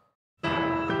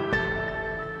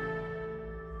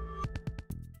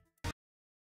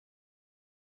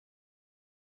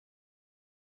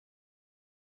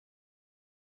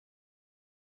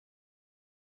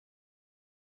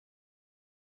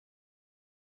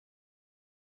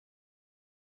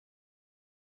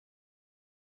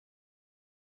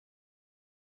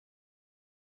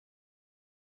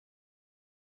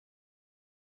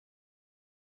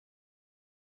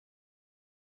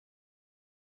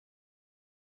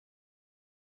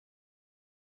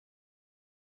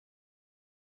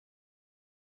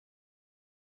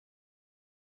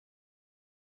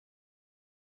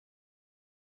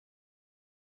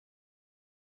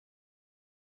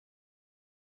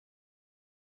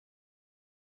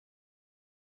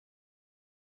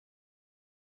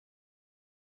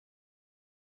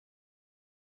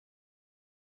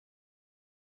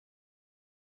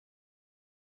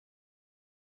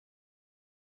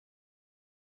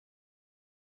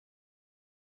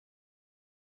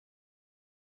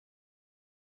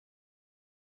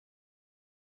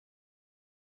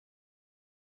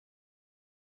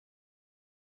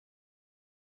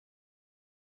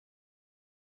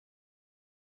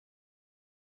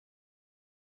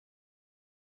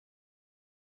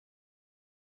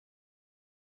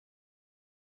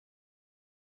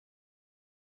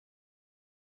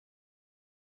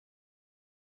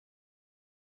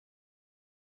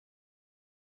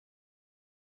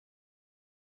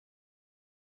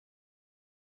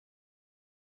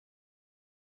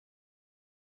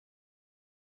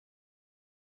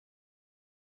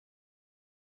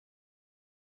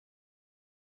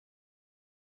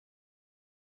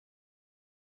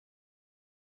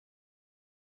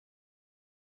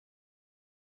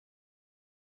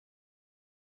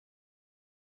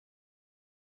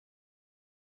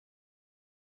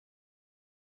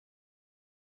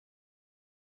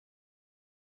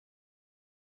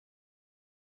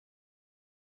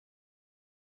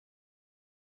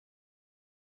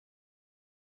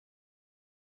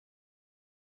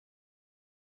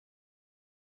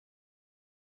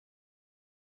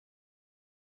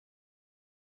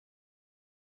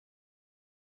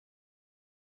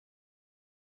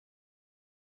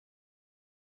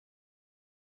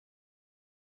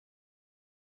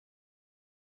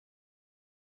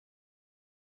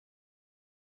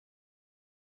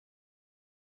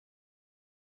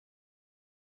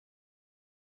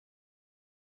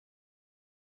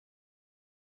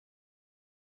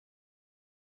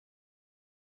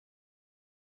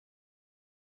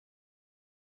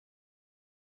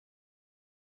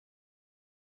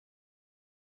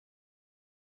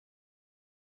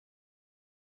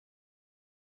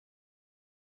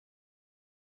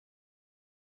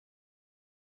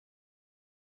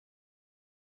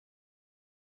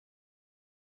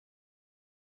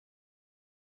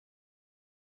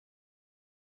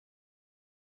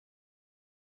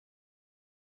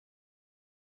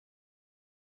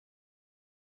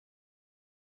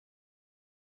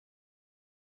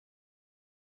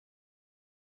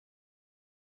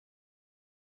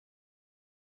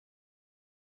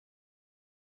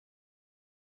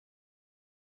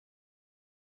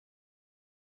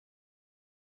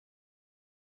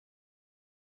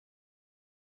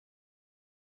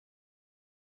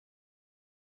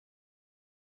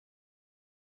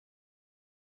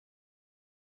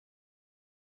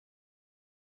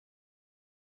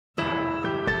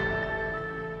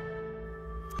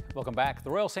 Welcome back. The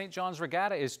Royal St. John's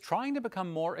Regatta is trying to become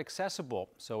more accessible,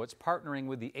 so it's partnering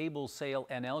with the Able Sail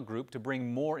NL group to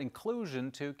bring more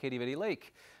inclusion to Quidi Vidi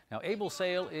Lake. Now, Able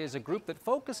Sail is a group that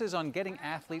focuses on getting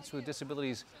athletes with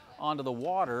disabilities onto the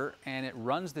water, and it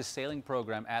runs this sailing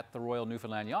program at the Royal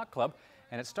Newfoundland Yacht Club,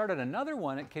 and it started another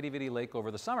one at Quidi Vidi Lake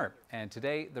over the summer. And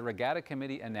today, the Regatta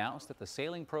Committee announced that the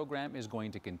sailing program is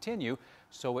going to continue,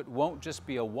 so it won't just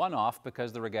be a one-off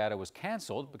because the regatta was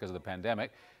canceled because of the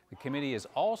pandemic. The committee is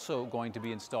also going to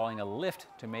be installing a lift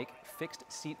to make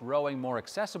fixed-seat rowing more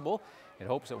accessible. It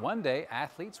hopes that one day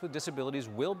athletes with disabilities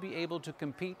will be able to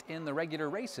compete in the regular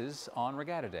races on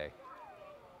Regatta Day.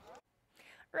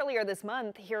 Earlier this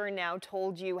month, Here and Now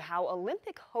told you how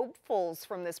Olympic hopefuls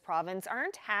from this province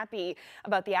aren't happy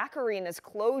about the Aqua Arena's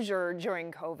closure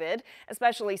during COVID,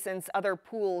 especially since other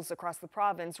pools across the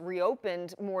province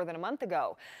reopened more than a month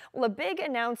ago. Well, a big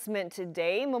announcement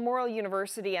today. Memorial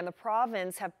University and the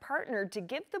province have partnered to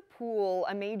give the pool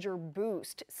a major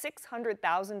boost,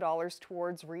 $600,000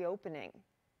 towards reopening.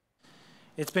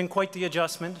 It's been quite the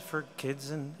adjustment for kids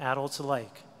and adults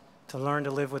alike to learn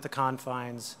to live with the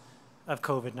confines of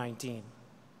COVID-19.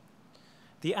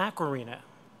 The Aqua Arena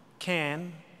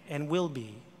can and will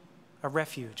be a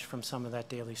refuge from some of that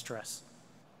daily stress.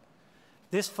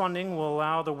 This funding will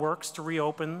allow the works to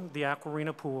reopen the Aqua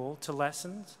Arena pool to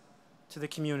lessons, to the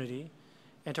community,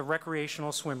 and to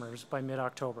recreational swimmers by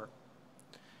mid-October.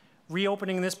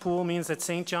 Reopening this pool means that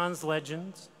St. John's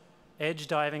Legends, Edge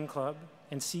Diving Club,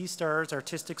 and Sea Stars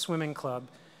Artistic Swimming Club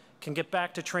can get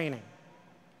back to training,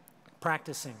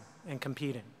 practicing, and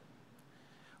competing.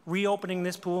 Reopening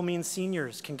this pool means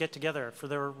seniors can get together for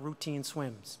their routine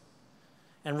swims.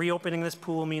 And reopening this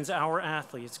pool means our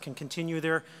athletes can continue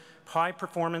their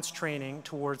high-performance training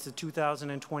towards the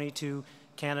 2022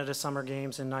 Canada Summer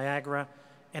Games in Niagara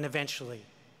and eventually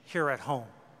here at home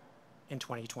in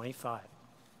 2025.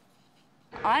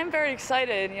 I'm very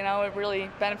excited. You know, it really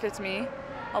benefits me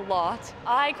a lot.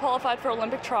 I qualified for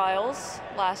Olympic trials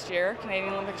last year,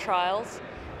 Canadian Olympic trials,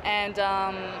 and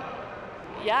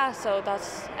yeah, so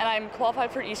and I'm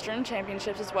qualified for Eastern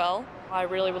Championships as well. I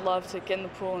really would love to get in the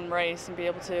pool and race and be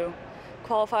able to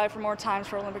qualify for more times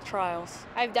for Olympic trials.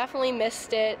 I've definitely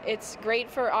missed it. It's great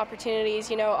for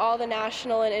opportunities. You know, all the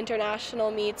national and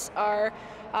international meets are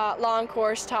long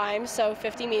course times, so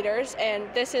 50 meters, and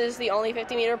this is the only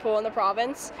 50-meter pool in the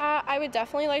province. I would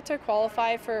definitely like to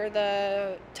qualify for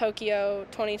the Tokyo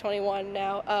 2021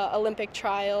 now Olympic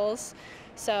trials.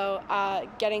 So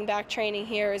getting back training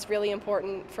here is really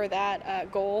important for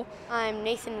that goal. I'm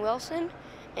Nathan Wilson,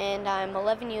 and I'm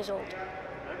 11 years old.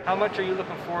 How much are you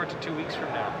looking forward to 2 weeks from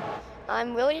now?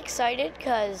 I'm really excited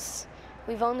because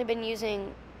we've only been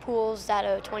using pools that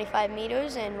are 25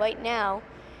 meters, and right now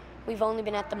we've only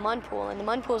been at the Mun pool, and the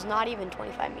Mun pool is not even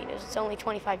 25 meters. It's only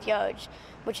 25 yards,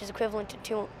 which is equivalent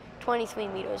to 23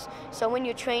 meters. So when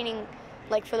you're training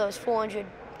like for those 400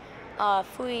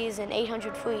 frees and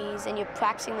 800 frees, and you're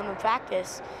practicing them in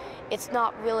practice, it's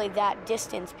not really that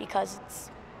distance because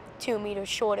it's 2 meters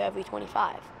shorter every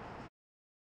 25.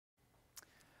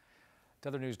 To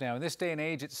other news now. In this day and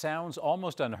age, it sounds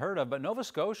almost unheard of, but Nova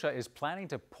Scotia is planning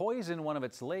to poison one of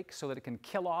its lakes so that it can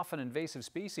kill off an invasive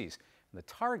species. And the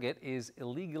target is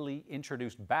illegally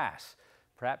introduced bass.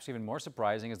 Perhaps even more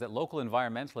surprising is that local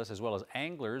environmentalists as well as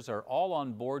anglers are all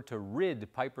on board to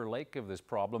rid Piper Lake of this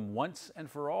problem once and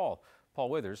for all.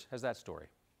 Paul Withers has that story.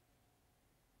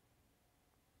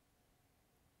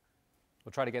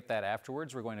 We'll try to get that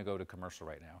afterwards. We're going to go to commercial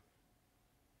right now.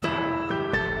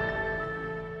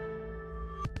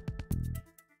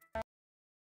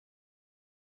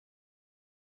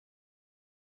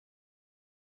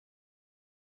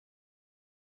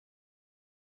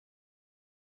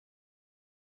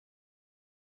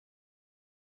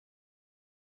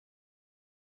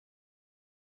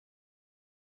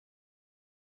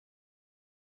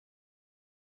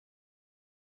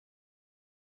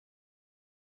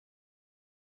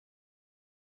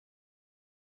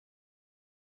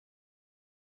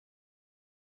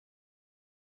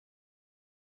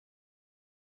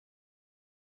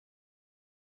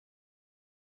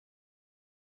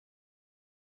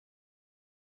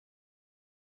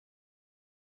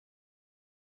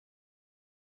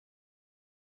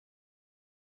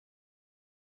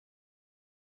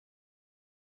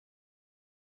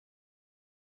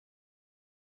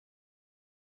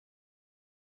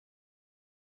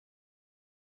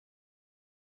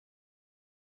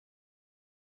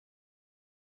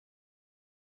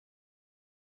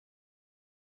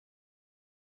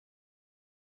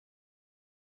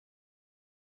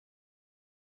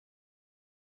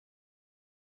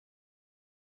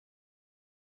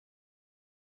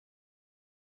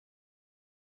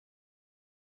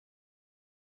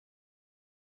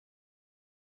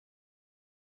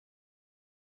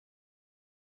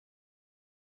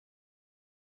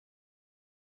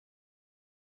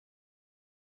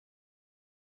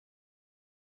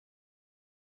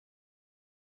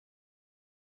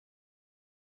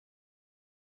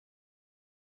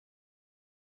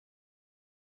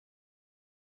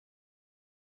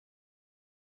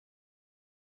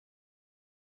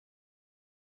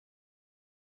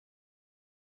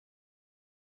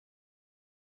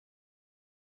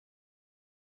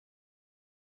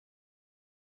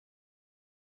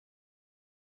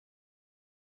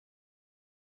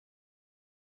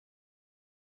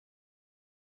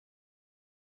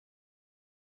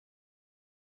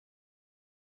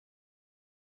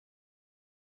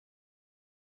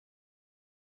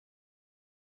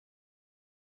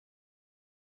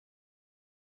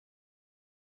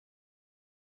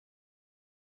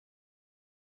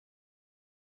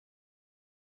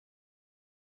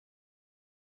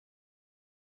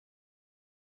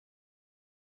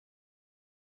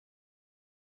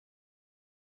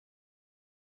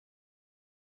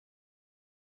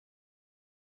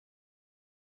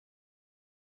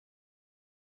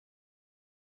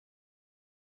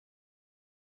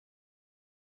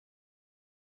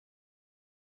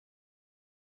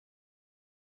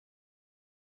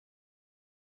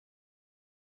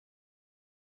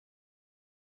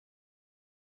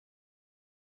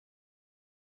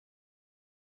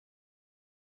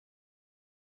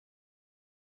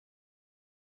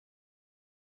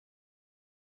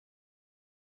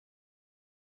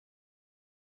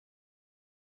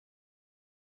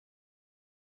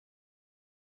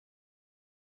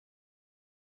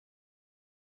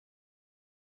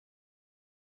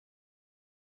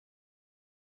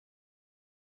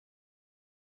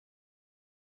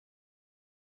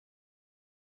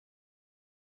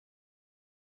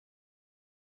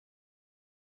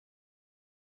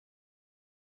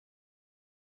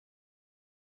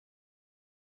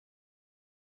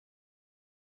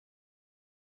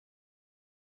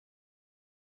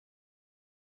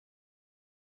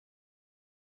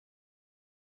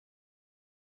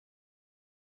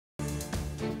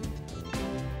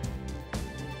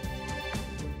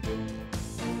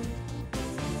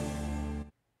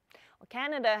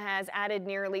 Canada has added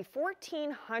nearly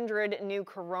 1,400 new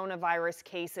coronavirus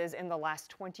cases in the last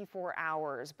 24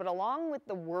 hours. But along with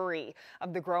the worry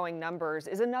of the growing numbers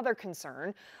is another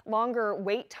concern: longer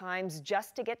wait times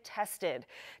just to get tested.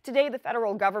 Today, the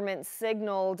federal government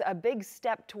signaled a big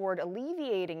step toward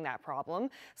alleviating that problem.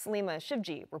 Salima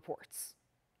Shivji reports.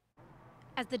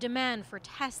 As the demand for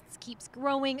tests keeps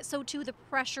growing, so too the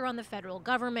pressure on the federal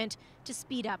government to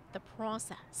speed up the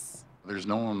process. There's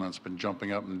no one that's been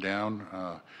jumping up and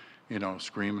down,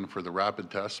 screaming for the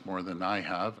rapid tests more than I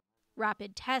have.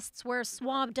 Rapid tests where a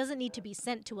swab doesn't need to be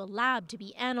sent to a lab to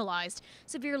be analyzed,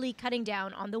 severely cutting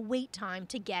down on the wait time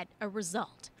to get a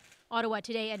result. Ottawa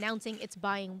today announcing it's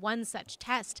buying one such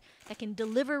test that can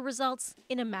deliver results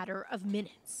in a matter of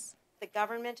minutes. The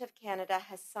Government of Canada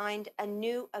has signed a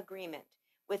new agreement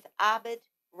with Abbott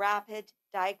Rapid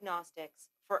Diagnostics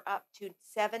for up to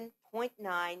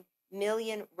 7.9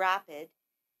 million rapid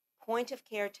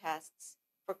point-of-care tests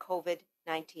for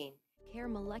COVID-19. Care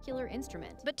molecular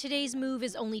instrument. But today's move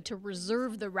is only to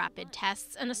reserve the rapid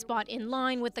tests and a spot in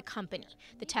line with the company.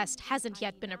 The test hasn't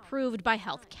yet been approved by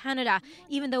Health Canada,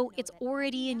 even though it's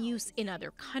already in use in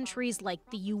other countries like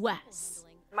the US.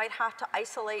 Might have to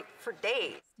isolate for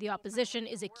days. The opposition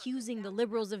is accusing the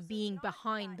Liberals of being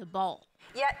behind the ball.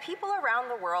 Yet people around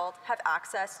the world have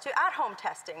access to at-home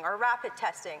testing or rapid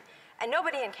testing, and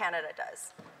nobody in Canada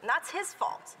does. And that's his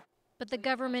fault. But the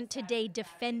government today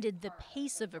defended the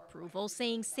pace of approval,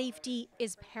 saying safety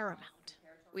is paramount.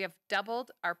 We have doubled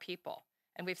our people,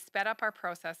 and we've sped up our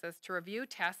processes to review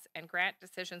tests and grant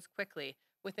decisions quickly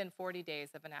within 40 days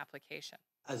of an application.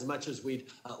 As much as we'd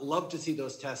love to see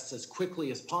those tests as quickly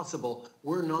as possible,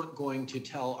 we're not going to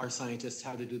tell our scientists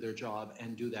how to do their job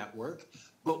and do that work.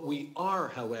 But we are,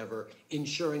 however,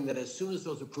 ensuring that as soon as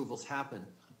those approvals happen,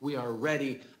 we are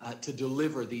ready to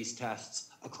deliver these tests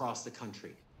across the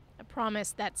country. A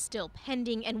promise that's still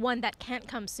pending and one that can't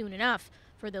come soon enough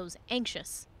for those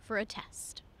anxious for a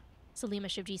test. Salima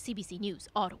Shivji, CBC News,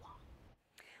 Ottawa.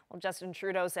 Well, Justin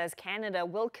Trudeau says Canada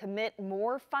will commit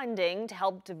more funding to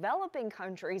help developing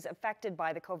countries affected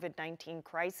by the COVID-19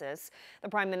 crisis. The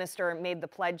Prime Minister made the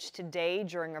pledge today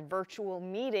during a virtual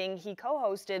meeting he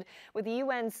co-hosted with the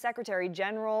UN Secretary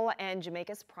General and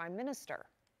Jamaica's Prime Minister.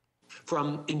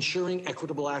 From ensuring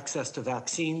equitable access to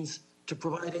vaccines to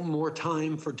providing more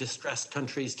time for distressed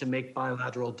countries to make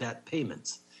bilateral debt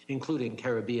payments, including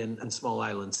Caribbean and small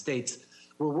island states,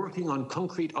 we're working on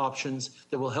concrete options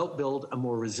that will help build a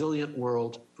more resilient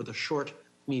world for the short,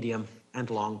 medium, and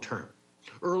long term.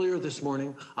 Earlier this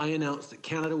morning, I announced that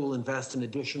Canada will invest an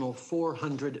additional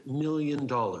 $400 million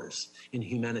in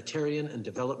humanitarian and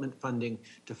development funding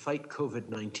to fight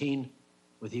COVID-19,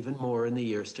 with even more in the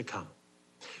years to come.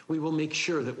 We will make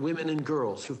sure that women and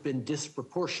girls who've been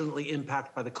disproportionately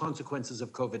impacted by the consequences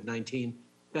of COVID-19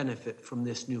 benefit from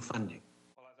this new funding.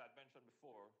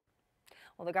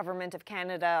 Well, the Government of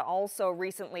Canada also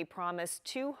recently promised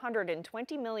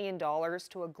 $220 million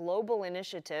to a global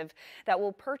initiative that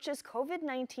will purchase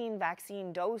COVID-19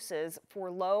 vaccine doses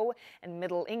for low and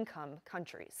middle income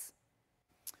countries.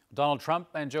 Donald Trump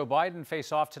and Joe Biden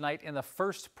face off tonight in the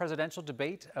first presidential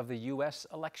debate of the U.S.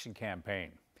 election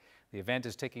campaign. The event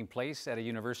is taking place at a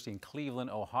university in Cleveland,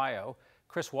 Ohio.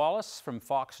 Chris Wallace from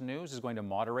Fox News is going to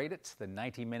moderate it. The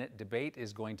 90-minute debate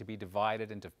is going to be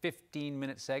divided into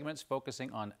 15-minute segments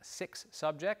focusing on 6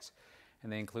 subjects,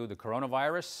 and they include the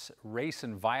coronavirus, race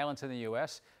and violence in the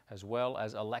U.S., as well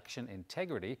as election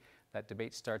integrity. That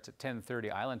debate starts at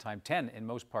 10:30 Island Time, 10 in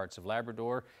most parts of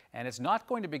Labrador, and it's not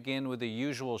going to begin with the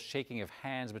usual shaking of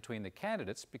hands between the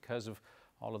candidates because of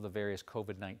all of the various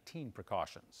COVID-19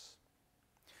 precautions.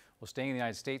 Well, staying in the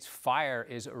United States, fire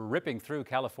is ripping through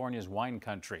California's wine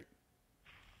country.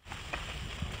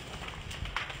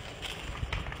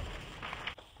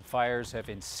 The fires have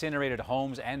incinerated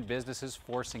homes and businesses,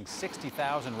 forcing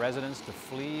 60,000 residents to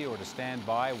flee or to stand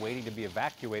by, waiting to be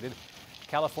evacuated.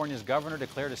 California's governor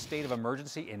declared a state of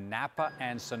emergency in Napa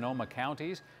and Sonoma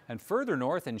counties. And further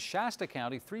north in Shasta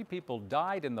County, 3 people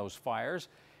died in those fires.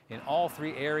 In all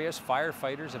 3 areas,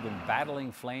 firefighters have been battling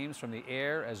flames from the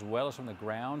air as well as from the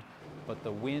ground, but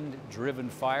the wind-driven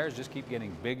fires just keep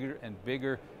getting bigger and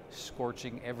bigger,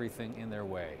 scorching everything in their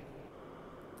way.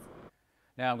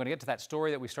 Now, I'm going to get to that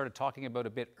story that we started talking about a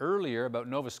bit earlier about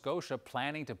Nova Scotia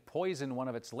planning to poison one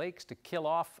of its lakes to kill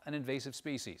off an invasive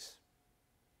species.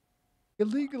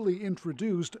 Illegally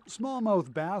introduced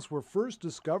smallmouth bass were first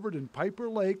discovered in Piper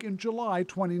Lake in July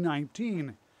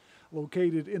 2019.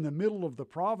 Located in the middle of the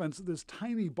province, this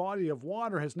tiny body of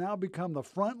water has now become the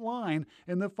front line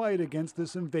in the fight against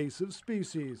this invasive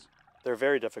species. They're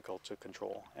very difficult to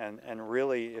control, and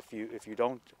really if you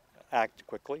don't act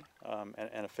quickly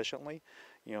and efficiently,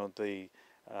 the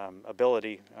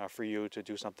ability for you to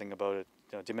do something about it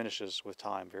diminishes with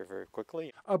time very, very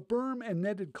quickly. A berm and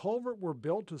netted culvert were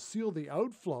built to seal the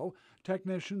outflow.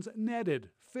 Technicians netted,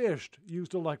 fished,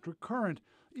 used electric current,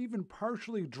 even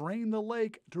partially drained the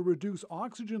lake to reduce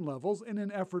oxygen levels in an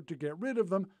effort to get rid of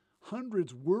them.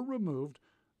 Hundreds were removed,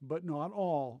 but not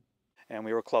all. And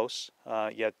we were close,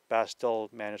 yet bass still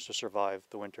managed to survive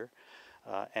the winter.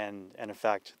 And in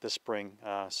fact, this spring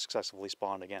successfully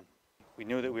spawned again. We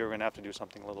knew that we were going to have to do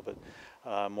something a little bit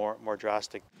more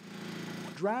drastic.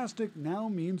 Drastic now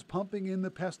means pumping in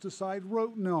the pesticide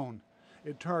rotenone.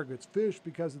 It targets fish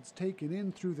because it's taken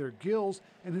in through their gills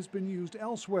and has been used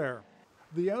elsewhere.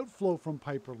 The outflow from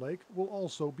Piper Lake will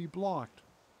also be blocked.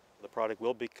 The product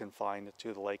will be confined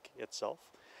to the lake itself.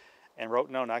 And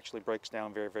rotenone actually breaks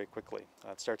down very, very quickly.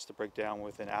 It starts to break down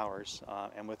within hours,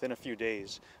 and within a few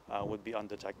days would be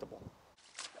undetectable.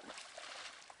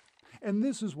 And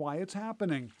this is why it's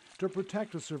happening, to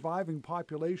protect a surviving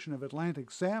population of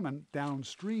Atlantic salmon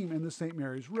downstream in the St.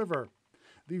 Mary's River.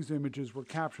 These images were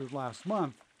captured last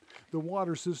month. The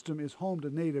water system is home to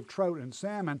native trout and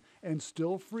salmon and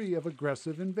still free of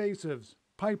aggressive invasives.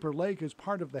 Piper Lake is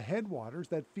part of the headwaters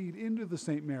that feed into the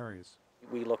St. Mary's.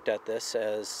 We looked at this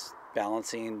as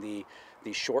balancing the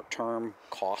short-term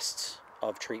costs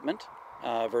of treatment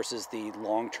versus the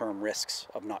long-term risks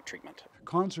of not treatment.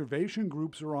 Conservation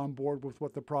groups are on board with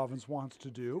what the province wants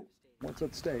to do. What's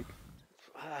at stake?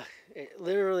 It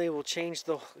literally will change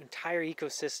the entire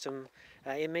ecosystem.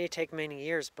 It may take many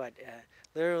years, but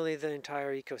literally the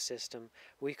entire ecosystem.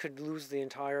 We could lose the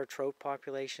entire trout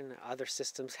population. Other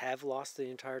systems have lost the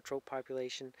entire trout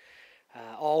population.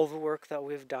 All the work that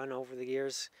we've done over the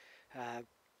years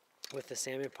with the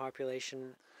salmon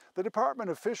population. The Department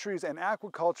of Fisheries and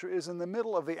Aquaculture is in the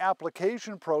middle of the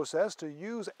application process to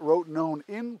use rotenone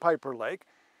in Piper Lake.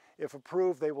 If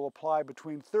approved, they will apply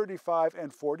between 35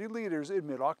 and 40 litres in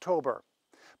mid-October.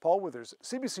 Paul Withers,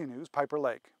 CBC News, Piper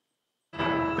Lake.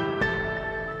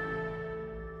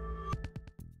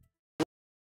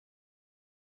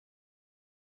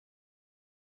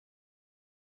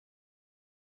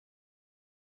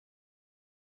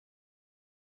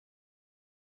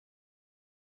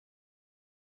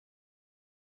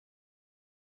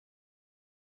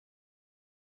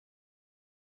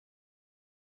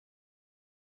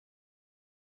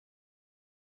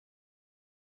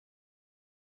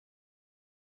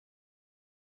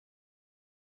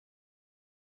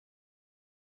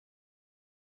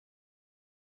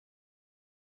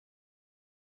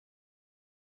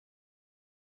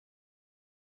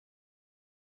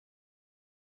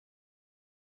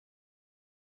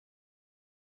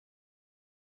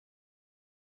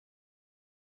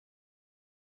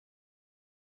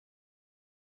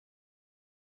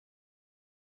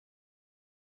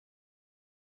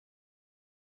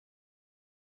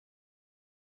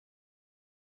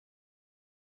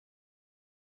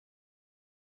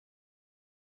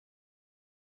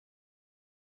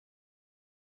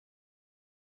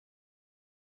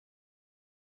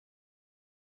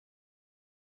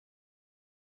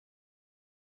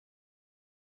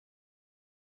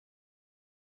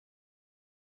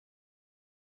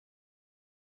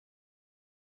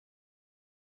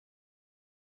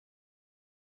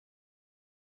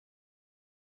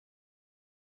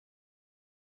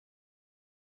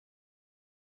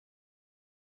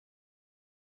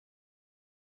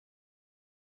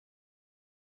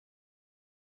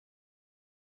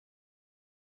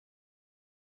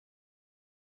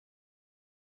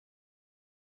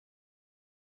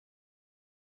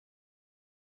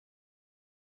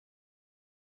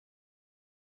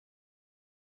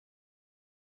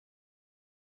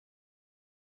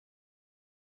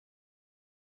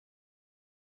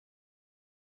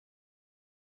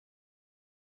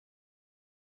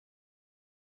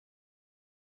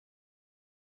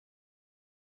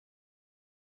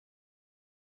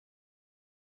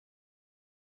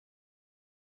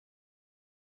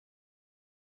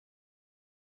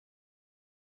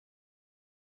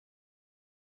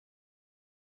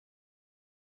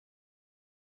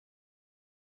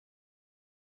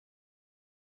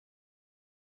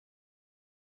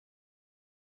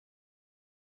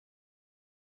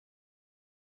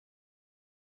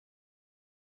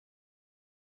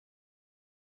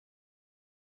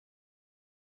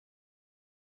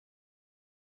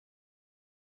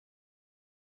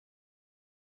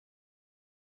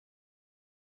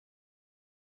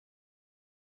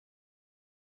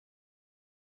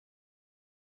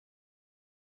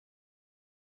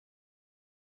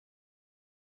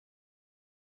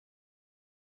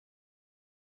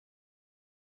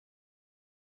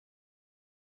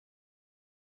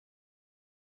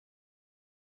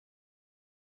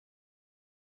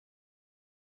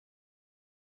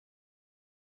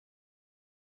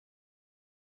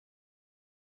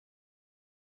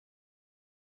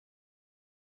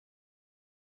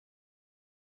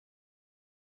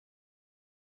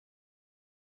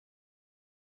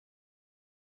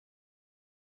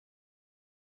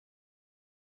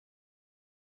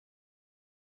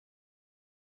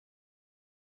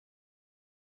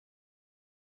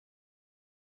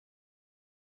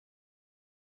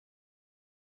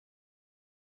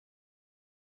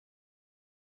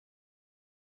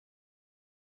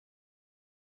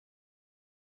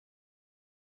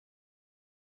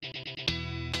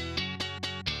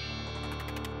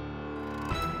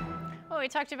 we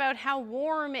talked about how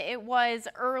warm it was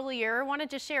earlier.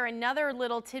 Wanted to share another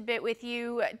little tidbit with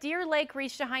you. Deer Lake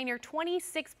reached a high near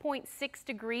 26.6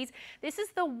 degrees. This is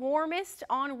the warmest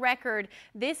on record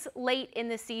this late in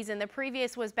the season. The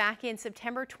previous was back in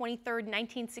September 23rd,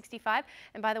 1965.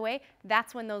 And by the way,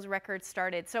 that's when those records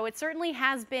started. So it certainly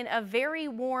has been a very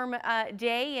warm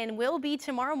day and will be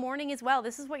tomorrow morning as well.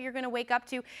 This is what you're going to wake up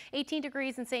to. 18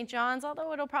 degrees in St. John's,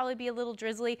 although it'll probably be a little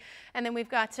drizzly. And then we've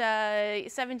got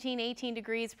 17, 18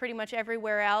 degrees pretty much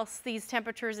everywhere else. These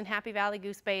temperatures in Happy Valley,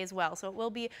 Goose Bay as well. So it will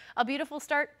be a beautiful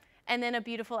start and then a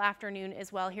beautiful afternoon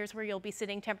as well. Here's where you'll be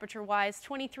sitting temperature-wise,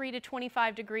 23 to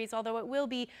 25 degrees, although it will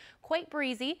be quite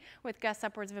breezy with gusts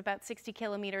upwards of about 60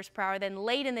 kilometers per hour. Then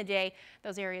late in the day,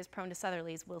 those areas prone to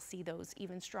southerlies will see those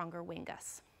even stronger wind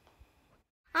gusts.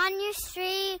 On your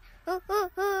street, ooh, ooh,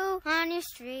 ooh, on your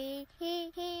street, hee,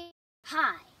 hee.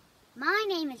 Hi, my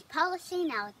name is Policy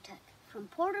Nalaktuk from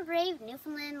Portergrave,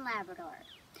 Newfoundland and Labrador.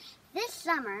 This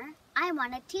summer, I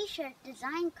won a t-shirt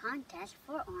design contest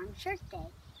for Orange Shirt Day.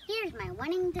 Here's my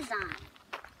winning design.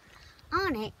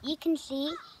 On it, you can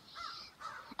see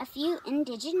a few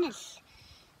Indigenous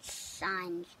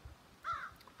signs.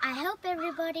 I hope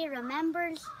everybody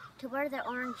remembers to wear their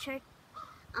orange shirt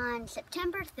on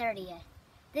September 30th.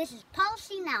 This is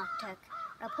Policy Nalaktuk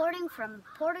reporting from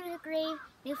Portergrave,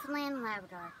 Newfoundland and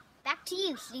Labrador. Back to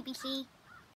you, CBC.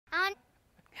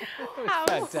 How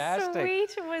fantastic.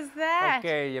 sweet was that?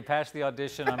 Okay, you passed the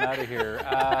audition. I'm out of here.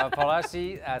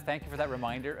 Palasi, thank you for that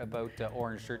reminder about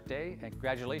Orange Shirt Day, and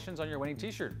congratulations on your winning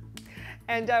t-shirt.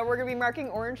 And we're going to be marking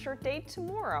Orange Shirt Day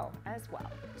tomorrow as well.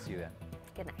 See you then.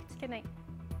 Good night. Good night.